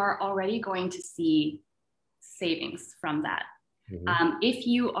 you are already going to see savings from that. If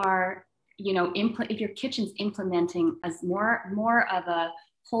you are, if your kitchen's implementing as more of a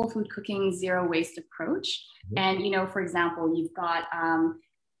whole food cooking, zero waste approach, and for example, you've got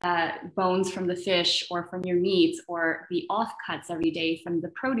bones from the fish or from your meats, or the offcuts every day from the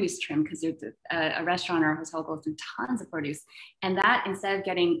produce trim, because a restaurant or a hotel goes through tons of produce, and that, instead of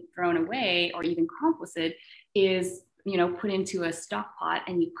getting thrown away or even composted, is put into a stock pot,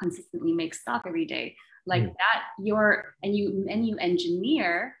 and you consistently make stock every day. like that. You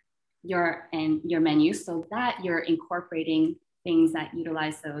engineer your menu so that you're incorporating things that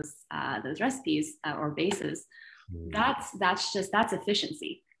utilize those recipes or bases. That's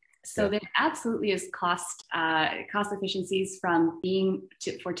efficiency. So there absolutely is cost efficiencies from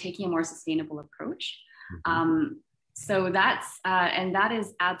for taking a more sustainable approach. So that's and that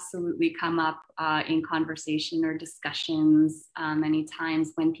has absolutely come up in conversation or discussions many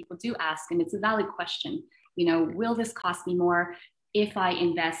times when people do ask, and it's a valid question. Will this cost me more if I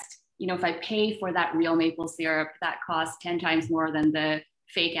invest? If I pay for that real maple syrup, that costs 10 times more than the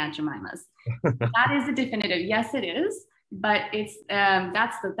fake Aunt Jemima's. That is a definitive yes, it is. But it's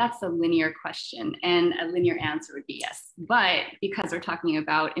that's a linear question, and a linear answer would be yes. But because we're talking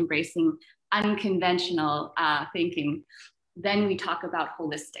about embracing unconventional thinking, then we talk about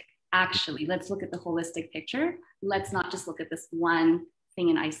holistic. Actually, let's look at the holistic picture. Let's not just look at this one thing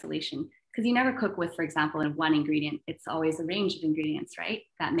in isolation, because you never cook with, for example, in one ingredient. It's always a range of ingredients, right,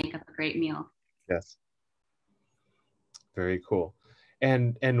 that make up a great meal. Yes. Very cool.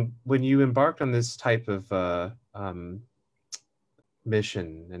 And when you embarked on this type of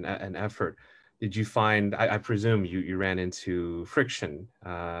mission and effort, did you find, I presume you ran into friction,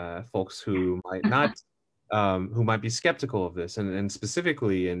 folks who might not, who might be skeptical of this, and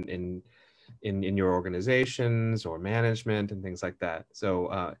specifically in your organizations or management and things like that.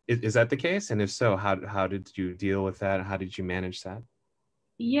 So is that the case? And if so, how did you deal with that? How did you manage that?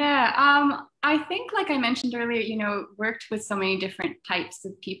 Yeah, I think, like I mentioned earlier, worked with so many different types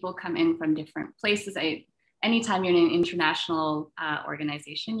of people come in from different places. Anytime you're in an international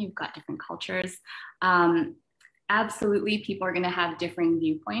organization, you've got different cultures. Absolutely, people are going to have differing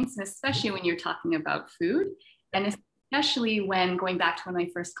viewpoints, and especially when you're talking about food, and especially when, going back to one of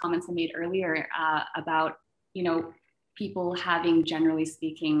my first comments I made earlier about, people having, generally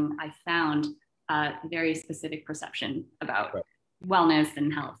speaking, I found a very specific perception about wellness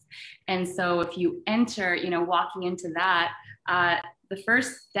and health. And so if you enter, walking into that, the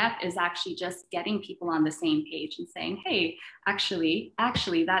first step is actually just getting people on the same page and saying, hey, actually,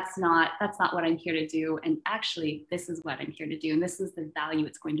 that's not what I'm here to do. And actually, this is what I'm here to do. And this is the value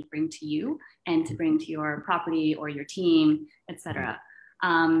it's going to bring to you and to bring to your property or your team, et cetera.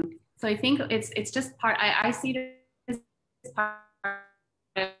 So I think it's just I see it as part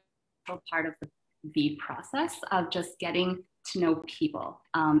of the process of just getting to know people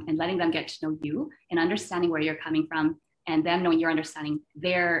and letting them get to know you and understanding where you're coming from, and them knowing you're understanding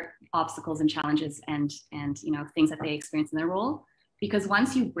their obstacles and challenges and things that they experience in their role. Because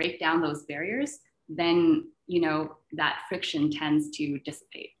once you break down those barriers, then that friction tends to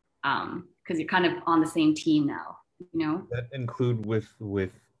dissipate because you're kind of on the same team now. That include with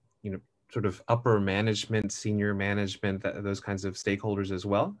sort of upper management, senior management, those kinds of stakeholders as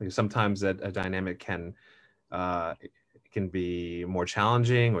well. Because sometimes that a dynamic can be more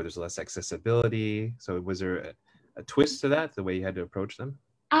challenging, or there's less accessibility. So was there a twist to that, the way you had to approach them?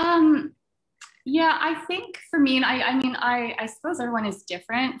 Yeah, I think for me, and I suppose everyone is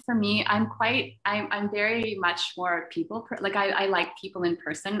different. For me, I'm very much more people, I like people in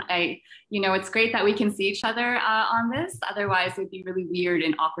person. It's great that we can see each other on this. Otherwise, it'd be really weird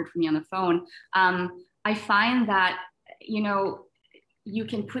and awkward for me on the phone. I find that, you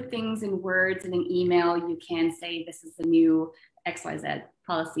can put things in words in an email. You can say, this is the new XYZ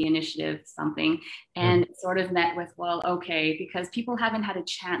policy initiative, something, and sort of met with, well, okay, because people haven't had a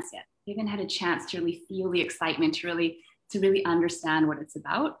chance yet. They haven't had a chance to really feel the excitement, to really understand what it's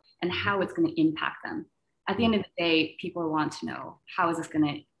about and how it's going to impact them. At the end of the day, people want to know, how is this going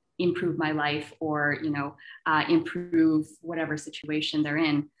to improve my life, or improve whatever situation they're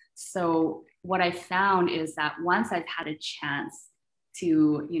in. So what I found is that once I've had a chance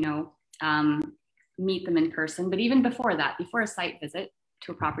to meet them in person, but even before that, before a site visit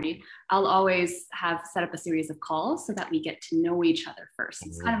to a property, I'll always have set up a series of calls so that we get to know each other first.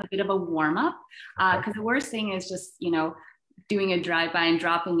 It's kind of a bit of a warm up, because the worst thing is just doing a drive-by and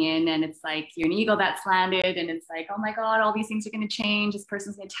dropping in, and it's like you're an eagle that's landed, and it's like, oh my god, all these things are going to change, this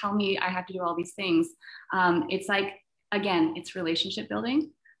person's going to tell me I have to do all these things. It's like, again, it's relationship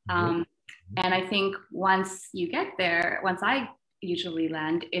building, and I think once you get there, once I usually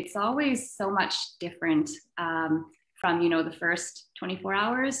land, it's always so much different from the first 24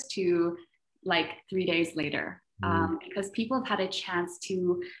 hours to like 3 days later, because people have had a chance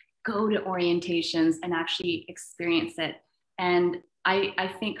to go to orientations and actually experience it. And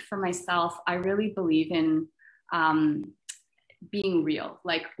I think for myself, I really believe in being real.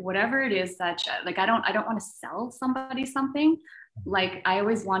 Like whatever it is that, like, I don't want to sell somebody something. Like I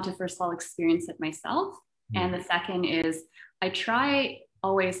always want to first of all experience it myself. And the second is I try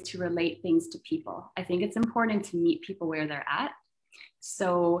always to relate things to people. I think it's important to meet people where they're at.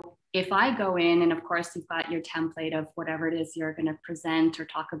 So if I go in, and of course you've got your template of whatever it is you're going to present or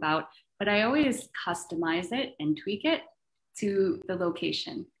talk about, but I always customize it and tweak it to the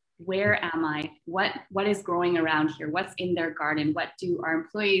location. Where am I? What is growing around here? What's in their garden? What do our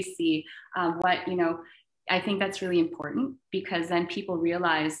employees see? I think that's really important, because then people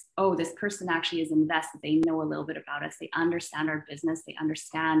realize, oh, this person actually is invested. They know a little bit about us. They understand our business. They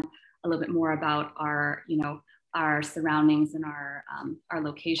understand a little bit more about our, our surroundings and our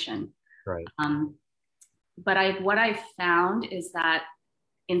location. Right. But what I found is that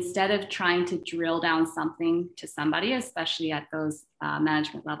instead of trying to drill down something to somebody, especially at those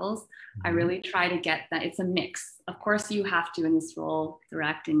management levels, I really try to get that. It's a mix. Of course, you have to in this role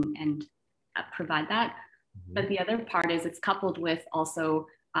direct and provide that. But the other part is it's coupled with also,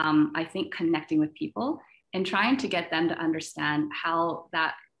 I think, connecting with people and trying to get them to understand how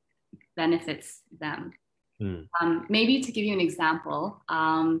that benefits them. Maybe to give you an example,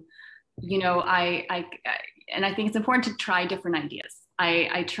 and I think it's important to try different ideas.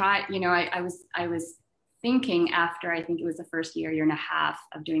 I was thinking after, I think it was the first year and a half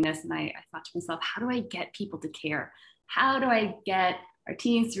of doing this, and I thought to myself, how do I get people to care? How do I get our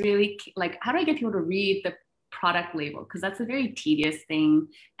teams to really, how do I get people to read the product label? Because that's a very tedious thing,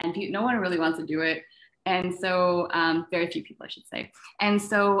 and no one really wants to do it. And so very few people, I should say. And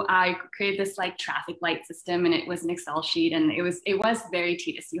so I created this traffic light system, and it was an Excel sheet, and it was very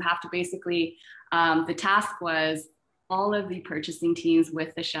tedious. You have to basically, the task was all of the purchasing teams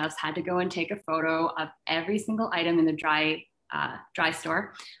with the chefs had to go and take a photo of every single item in the dry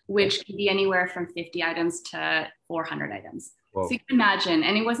store, which could be anywhere from 50 items to 400 items. Whoa. So you can imagine,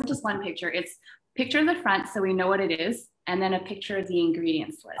 and it wasn't just one picture, it's picture of the front so we know what it is, and then a picture of the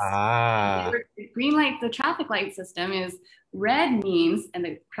ingredients list. The green light, the traffic light system is red means, and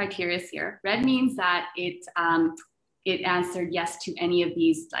the criteria is here, red means that it answered yes to any of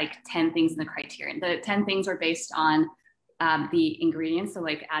these 10 things in the criterion. The 10 things were based on the ingredients, so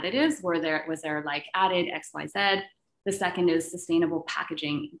additives, was there added XYZ. The second is sustainable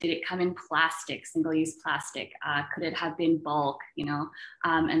packaging. Did it come in plastic, single-use plastic? Could it have been bulk,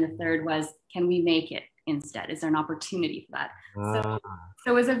 and the third was, can we make it instead? Is there an opportunity for that?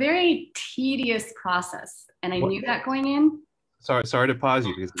 So it was a very tedious process, and I knew that going in. Sorry to pause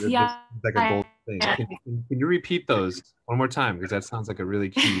you, because this is like a bold thing. Can you repeat those one more time? Because that sounds like a really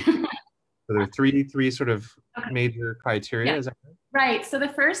key. So there are three sort of major criteria. Yeah. Is that right? Right. So the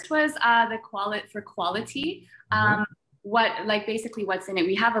first was the quality. Basically what's in it.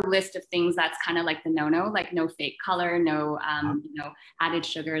 We have a list of things that's kind of like the no-no, no fake color, no added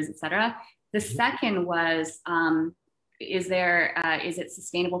sugars, etc. The second was, is it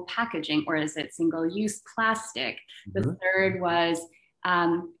sustainable packaging, or is it single-use plastic? The third was,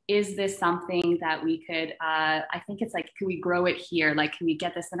 is this something that we could, I think it's can we grow it here? Can we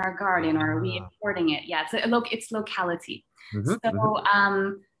get this in our garden, or are we importing it? Yeah, it's locality.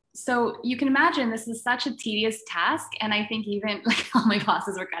 So you can imagine this is such a tedious task. And I think even all my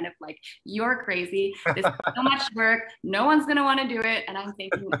bosses were kind of you're crazy. This is so much work. No one's going to want to do it. And I'm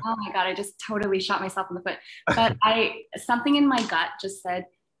thinking, oh my God, I just totally shot myself in the foot. But something in my gut just said,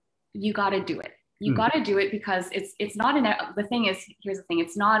 you got to do it. You got to do it, because it's not the thing is, here's the thing.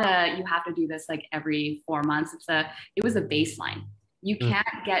 It's not you have to do this every 4 months. It was a baseline. You can't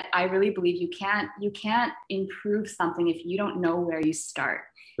I really believe you can't improve something if you don't know where you start.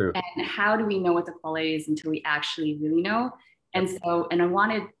 True. And how do we know what the quality is until we actually really know? And so,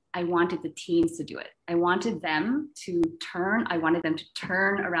 I wanted the teams to do it. I wanted them to turn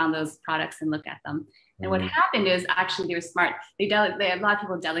around those products and look at them. And what happened is, actually, they were smart. They had a lot of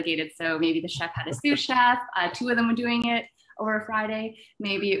people delegated. So maybe the chef had a sous chef, 2 of them were doing it over a Friday.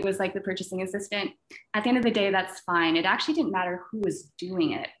 Maybe it was the purchasing assistant. At the end of the day, that's fine. It actually didn't matter who was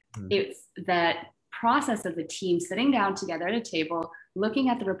doing it. It's that process of the team sitting down together at a table, looking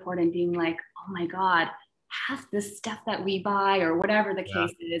at the report and being oh my God, half the stuff that we buy, or whatever the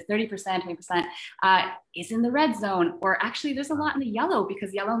case is, 30%, 20%, is in the red zone. Or actually there's a lot in the yellow,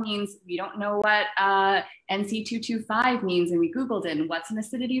 because yellow means we don't know what NC225 means, and we Googled it, and what's an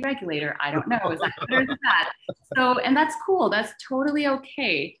acidity regulator? I don't know. Is that good or is that? So, and that's cool. That's totally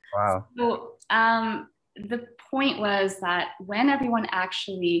okay. Wow. So the point was that when everyone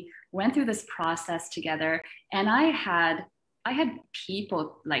actually went through this process together, and I had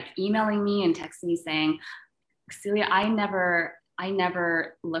people emailing me and texting me saying, Celia, I I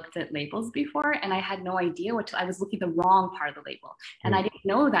never looked at labels before, and I had no idea I was looking at the wrong part of the label. And I didn't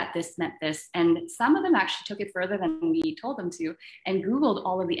know that this meant this. And some of them actually took it further than we told them to and Googled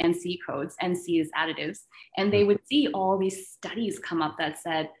all of the NC codes. NC is additives. And they would see all these studies come up that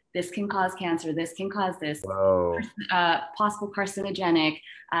said, this can cause cancer, this can cause this, possible carcinogenic,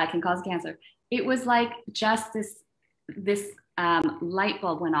 can cause cancer. It was like just this light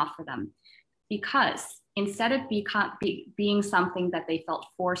bulb went off for them, because instead of being something that they felt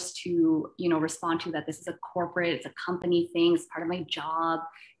forced to, respond to, that this is a corporate, it's a company thing, it's part of my job,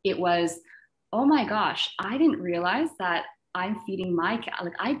 it was, oh my gosh, I didn't realize that I'm feeding my cat.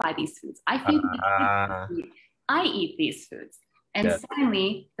 Like, I buy these foods, I feed my kids, I eat these foods. And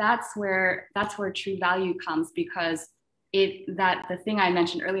suddenly that's where true value comes, because the thing I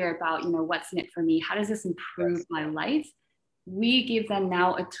mentioned earlier about, what's in it for me, how does this improve my life? We give them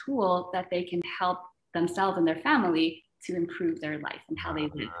now a tool that they can help themselves and their family to improve their life and how they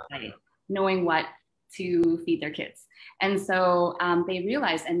live by knowing what to feed their kids. And so they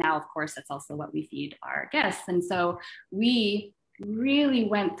realize, and now of course that's also what we feed our guests. And so we really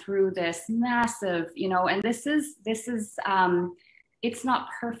went through this massive, and this is it's not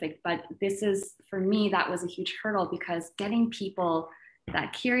perfect, but this is, for me, that was a huge hurdle, because getting people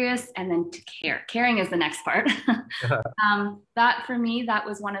that curious and then to caring is the next part. That for me, that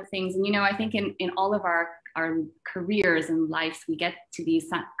was one of the things. And I think in all of our careers and lives, we get to these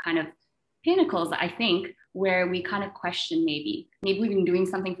kind of pinnacles, I think, where we kind of question, maybe we've been doing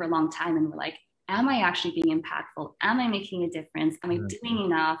something for a long time and we're like, am I actually being impactful? Am I making a difference? Am I doing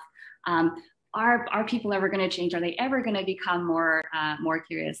enough? Are people ever going to change? Are they ever going to become more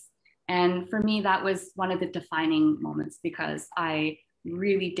curious? And for me, that was one of the defining moments, because I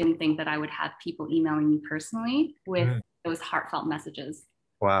really didn't think that I would have people emailing me personally with those heartfelt messages.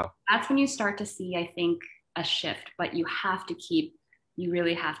 Wow. That's when you start to see, I think, a shift, but you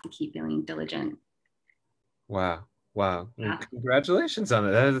really have to keep being diligent. Wow. Yeah. Congratulations on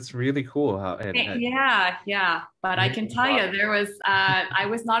it. That's really cool. Yeah. But I can tell you, there was, I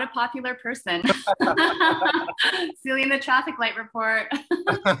was not a popular person. Celia in the traffic light report.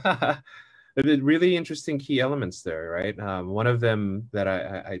 Really interesting key elements there, right? One of them that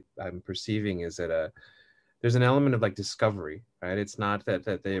I'm perceiving is that there's an element of like discovery, right? It's not that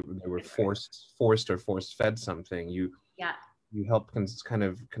they were forced or force fed something. You help kind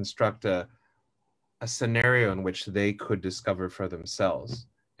of construct a scenario in which they could discover for themselves,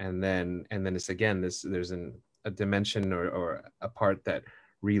 and then it's again there's a dimension or a part that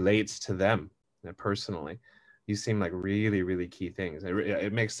relates to them personally. You seem like really, really key things.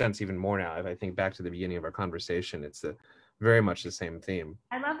 It makes sense even more now. If I think back to the beginning of our conversation, it's very much the same theme.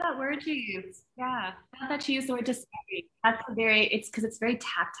 I love that word you use. Yeah, I love that you use the word discovery. It's because it's very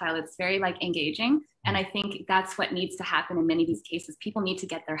tactile. It's very like engaging, and I think that's what needs to happen in many of these cases. People need to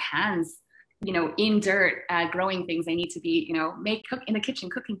get their hands, in dirt, growing things. They need to be, cook in the kitchen,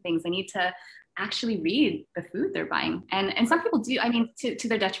 cooking things. They need to actually read the food they're buying. And some people do, I mean, to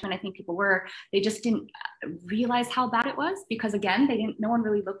their detriment, I think they just didn't realize how bad it was, because again, no one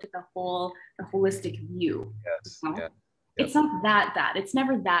really looked at the holistic view. Yes. Yeah. It's not that bad. It's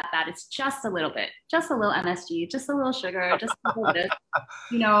never that bad. It's just a little bit, just a little MSG, just a little sugar, just a little bit,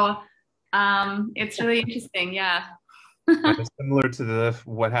 it's really interesting. Yeah. It's similar to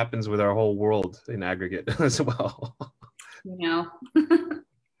what happens with our whole world in aggregate as well.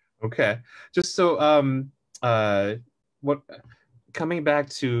 Okay, just so coming back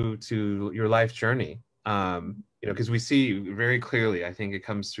to your life journey, because we see very clearly, I think it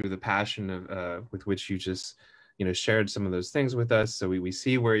comes through the passion with which you just shared some of those things with us. So we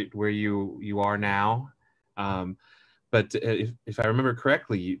see where you are now, but if I remember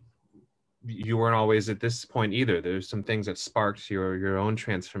correctly, you weren't always at this point either. There's some things that sparked your own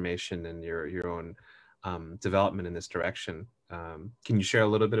transformation and your own development in this direction. Can you share a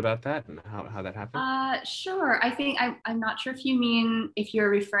little bit about that and how that happened? Sure. I think I'm not sure if you're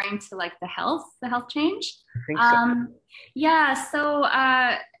referring to like the health change. I think so. Yeah. So,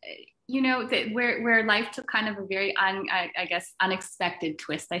 where life took kind of a very, unexpected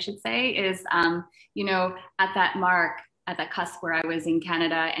twist, I should say, is, at that cusp where I was in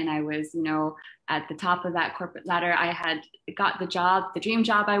Canada and I was, at the top of that corporate ladder. I had got the dream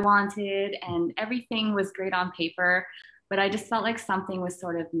job I wanted, and everything was great on paper, but I just felt like something was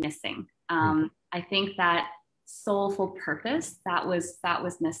sort of missing. I think that soulful purpose that was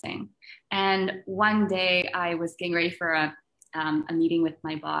missing. And one day I was getting ready for a meeting with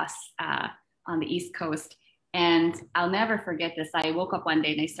my boss on the East Coast, and I'll never forget this. I woke up one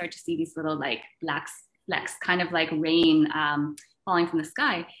day and I started to see these little like black flecks, kind of like rain falling from the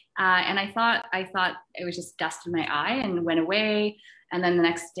sky. And I thought it was just dust in my eye and went away. And then the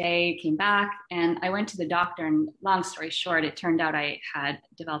next day came back and I went to the doctor, and long story short, it turned out I had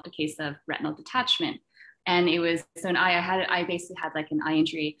developed a case of retinal detachment. And it was, so an eye, I basically had like an eye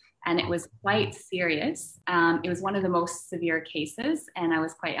injury, and it was quite serious. It was one of the most severe cases, and I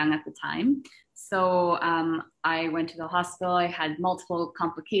was quite young at the time. So I went to the hospital. I had multiple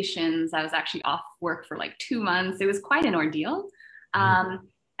complications. I was actually off work for like 2 months. It was quite an ordeal.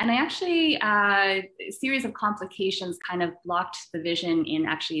 And I actually, a series of complications kind of blocked the vision in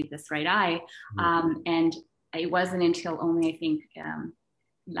actually this right eye. And it wasn't until only, I think,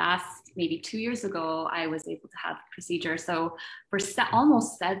 last maybe 2 years ago, I was able to have a procedure. So for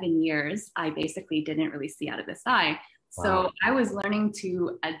almost 7 years, I basically didn't really see out of this eye. Wow. So I was learning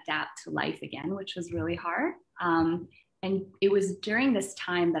to adapt to life again, which was really hard. And it was during this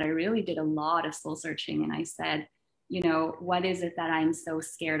time that I really did a lot of soul searching. And I said, you know, what is it that I'm so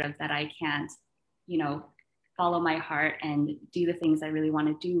scared of that I can't, you know, follow my heart and do the things I really want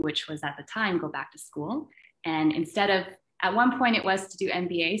to do, which was at the time go back to school. And instead of, at one point it was to do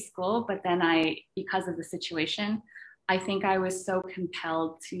MBA school, but then because of the situation, I think I was so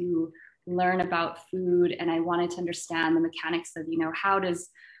compelled to learn about food, and I wanted to understand the mechanics of, you know, how does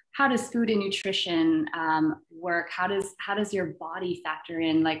food and nutrition work? How does your body factor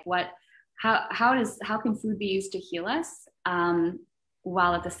in? Like how can food be used to heal us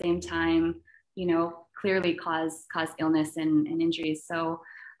while at the same time, you know, clearly cause illness and injuries? So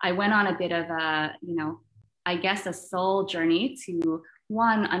I went on a bit of a, you know, I guess a soul journey to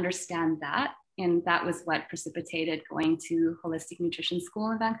understand that. And that was what precipitated going to holistic nutrition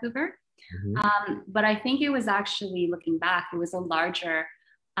school in Vancouver. But I think it was actually, looking back, it was a larger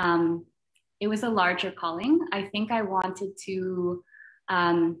calling. I think I wanted to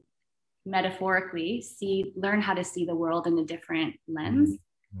metaphorically learn how to see the world in a different lens,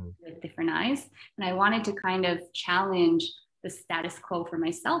 with different eyes. And I wanted to kind of challenge the status quo for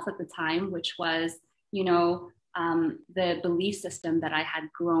myself at the time, which was, you know, the belief system that I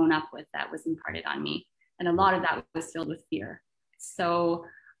had grown up with that was imparted on me. And a lot of that was filled with fear. So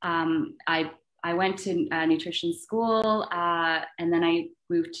I went to nutrition school, and then I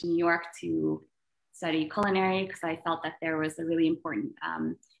moved to New York to study culinary, because I felt that there was a really important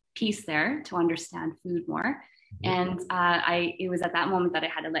piece there to understand food more. And it was at that moment that I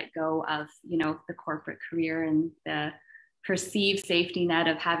had to let go of, you know, the corporate career and the perceived safety net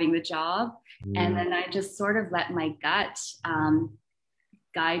of having the job. And then I just sort of let my gut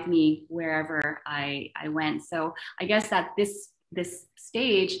guide me wherever I went. So I guess that this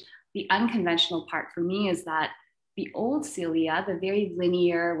stage, the unconventional part for me is that the old Celia, the very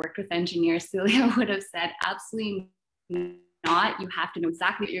linear, worked with engineers Celia, would have said, absolutely not. You have to know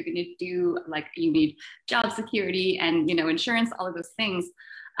exactly what you're going to do. Like, you need job security and, you know, insurance, all of those things.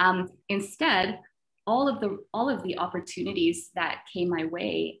 Instead, all of the opportunities that came my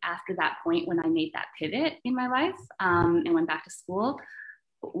way after that point, when I made that pivot in my life and went back to school,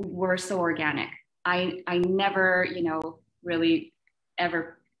 were so organic. I never, you know, really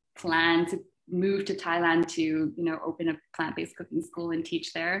ever planned to move to Thailand to, you know, open a plant-based cooking school and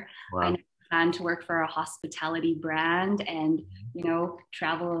teach there. Wow. I never planned to work for a hospitality brand and, you know,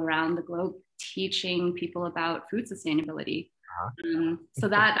 travel around the globe teaching people about food sustainability. So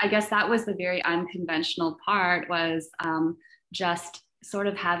that, I guess that was the very unconventional part, was just sort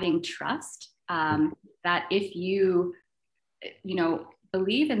of having trust that if you know,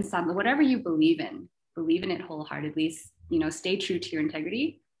 believe in something, whatever you believe in it wholeheartely, you know, stay true to your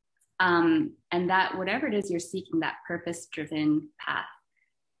integrity. And that whatever it is you're seeking, that purpose-driven path,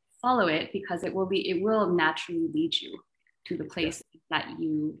 follow it, because it will naturally lead you to the place that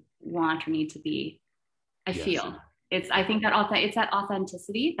you want or need to be. I feel. I think that it's that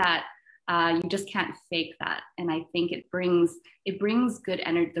authenticity that you just can't fake that. And I think it brings good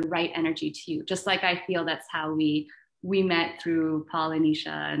energy, the right energy to you. Just like I feel that's how we met through Paul and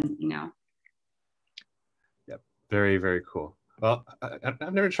Nisha, and, you know. Yep. Very, very cool. Well,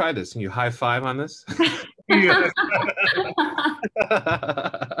 I've never tried this. Can you high five on this?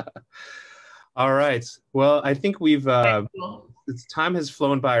 All right. Well, I think we've, time has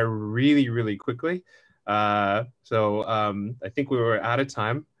flown by really, really quickly. So I think we were out of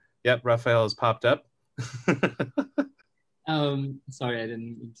time. Yep, Raphael has popped up. Sorry, I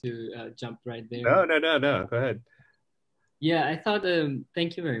didn't mean to jump right there. No. Go ahead. Yeah, I thought,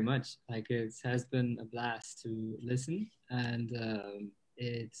 thank you very much. Like, it has been a blast to listen, and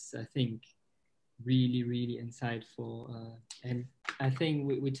it's, I think, really, really insightful. And I think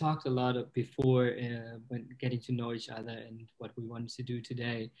we talked a lot before when getting to know each other and what we wanted to do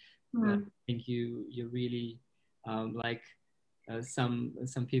today. I think you really like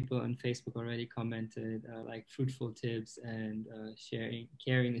some people on Facebook already commented like fruitful tips and sharing,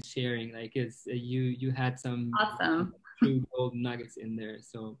 caring is sharing. Like it's you had some Awesome. true gold nuggets in there.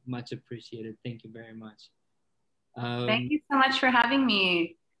 So much appreciated. Thank you very much. Thank you so much for having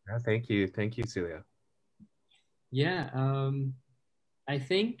me. Thank you, Celia. Yeah, I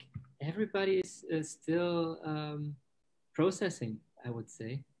think everybody is still processing, I would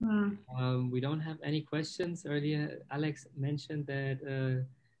say. We don't have any questions. Earlier, Alex mentioned that,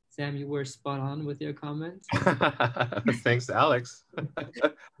 Sam, you were spot on with your comments. Thanks, Alex.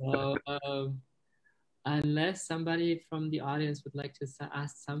 So, unless somebody from the audience would like to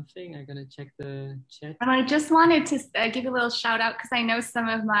ask something, I'm going to check the chat. And I just wanted to give a little shout out because I know some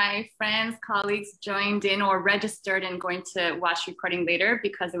of my friends, colleagues joined in or registered and going to watch recording later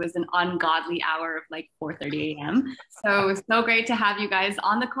because it was an ungodly hour of like 4:30 a.m. So it was so great to have you guys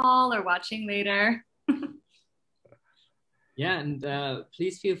on the call or watching later. Yeah, and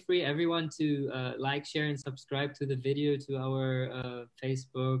please feel free, everyone, to like, share, and subscribe to the video, to our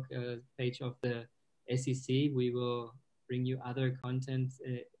Facebook page of the SEC. We will bring you other content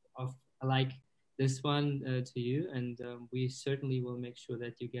of like this one to you, and we certainly will make sure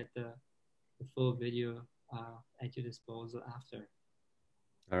that you get the full video at your disposal after.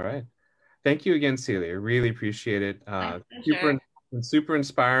 All right. Thank you again, Celia. Really appreciate it. Super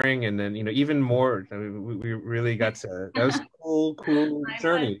inspiring, and then even more. I mean, we really got to. That was a cool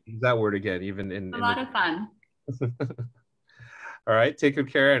journey. Use that word again, even in a lot of fun. All right, take good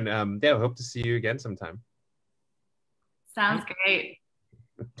care, and yeah, hope to see you again sometime. Sounds great.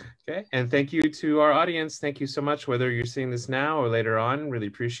 Okay, and thank you to our audience. Thank you so much, whether you're seeing this now or later on. Really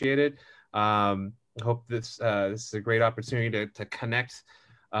appreciate it. I hope this is a great opportunity to connect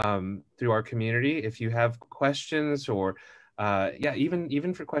through our community. If you have questions or yeah,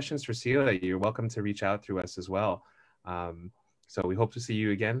 even for questions for Celia, you're welcome to reach out through us as well. So we hope to see you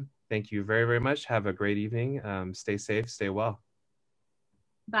again. Thank you very, very much. Have a great evening. Stay safe, stay well.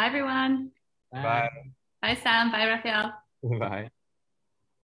 Bye, everyone. Bye. Bye, Sam. Bye, Raphael. Bye.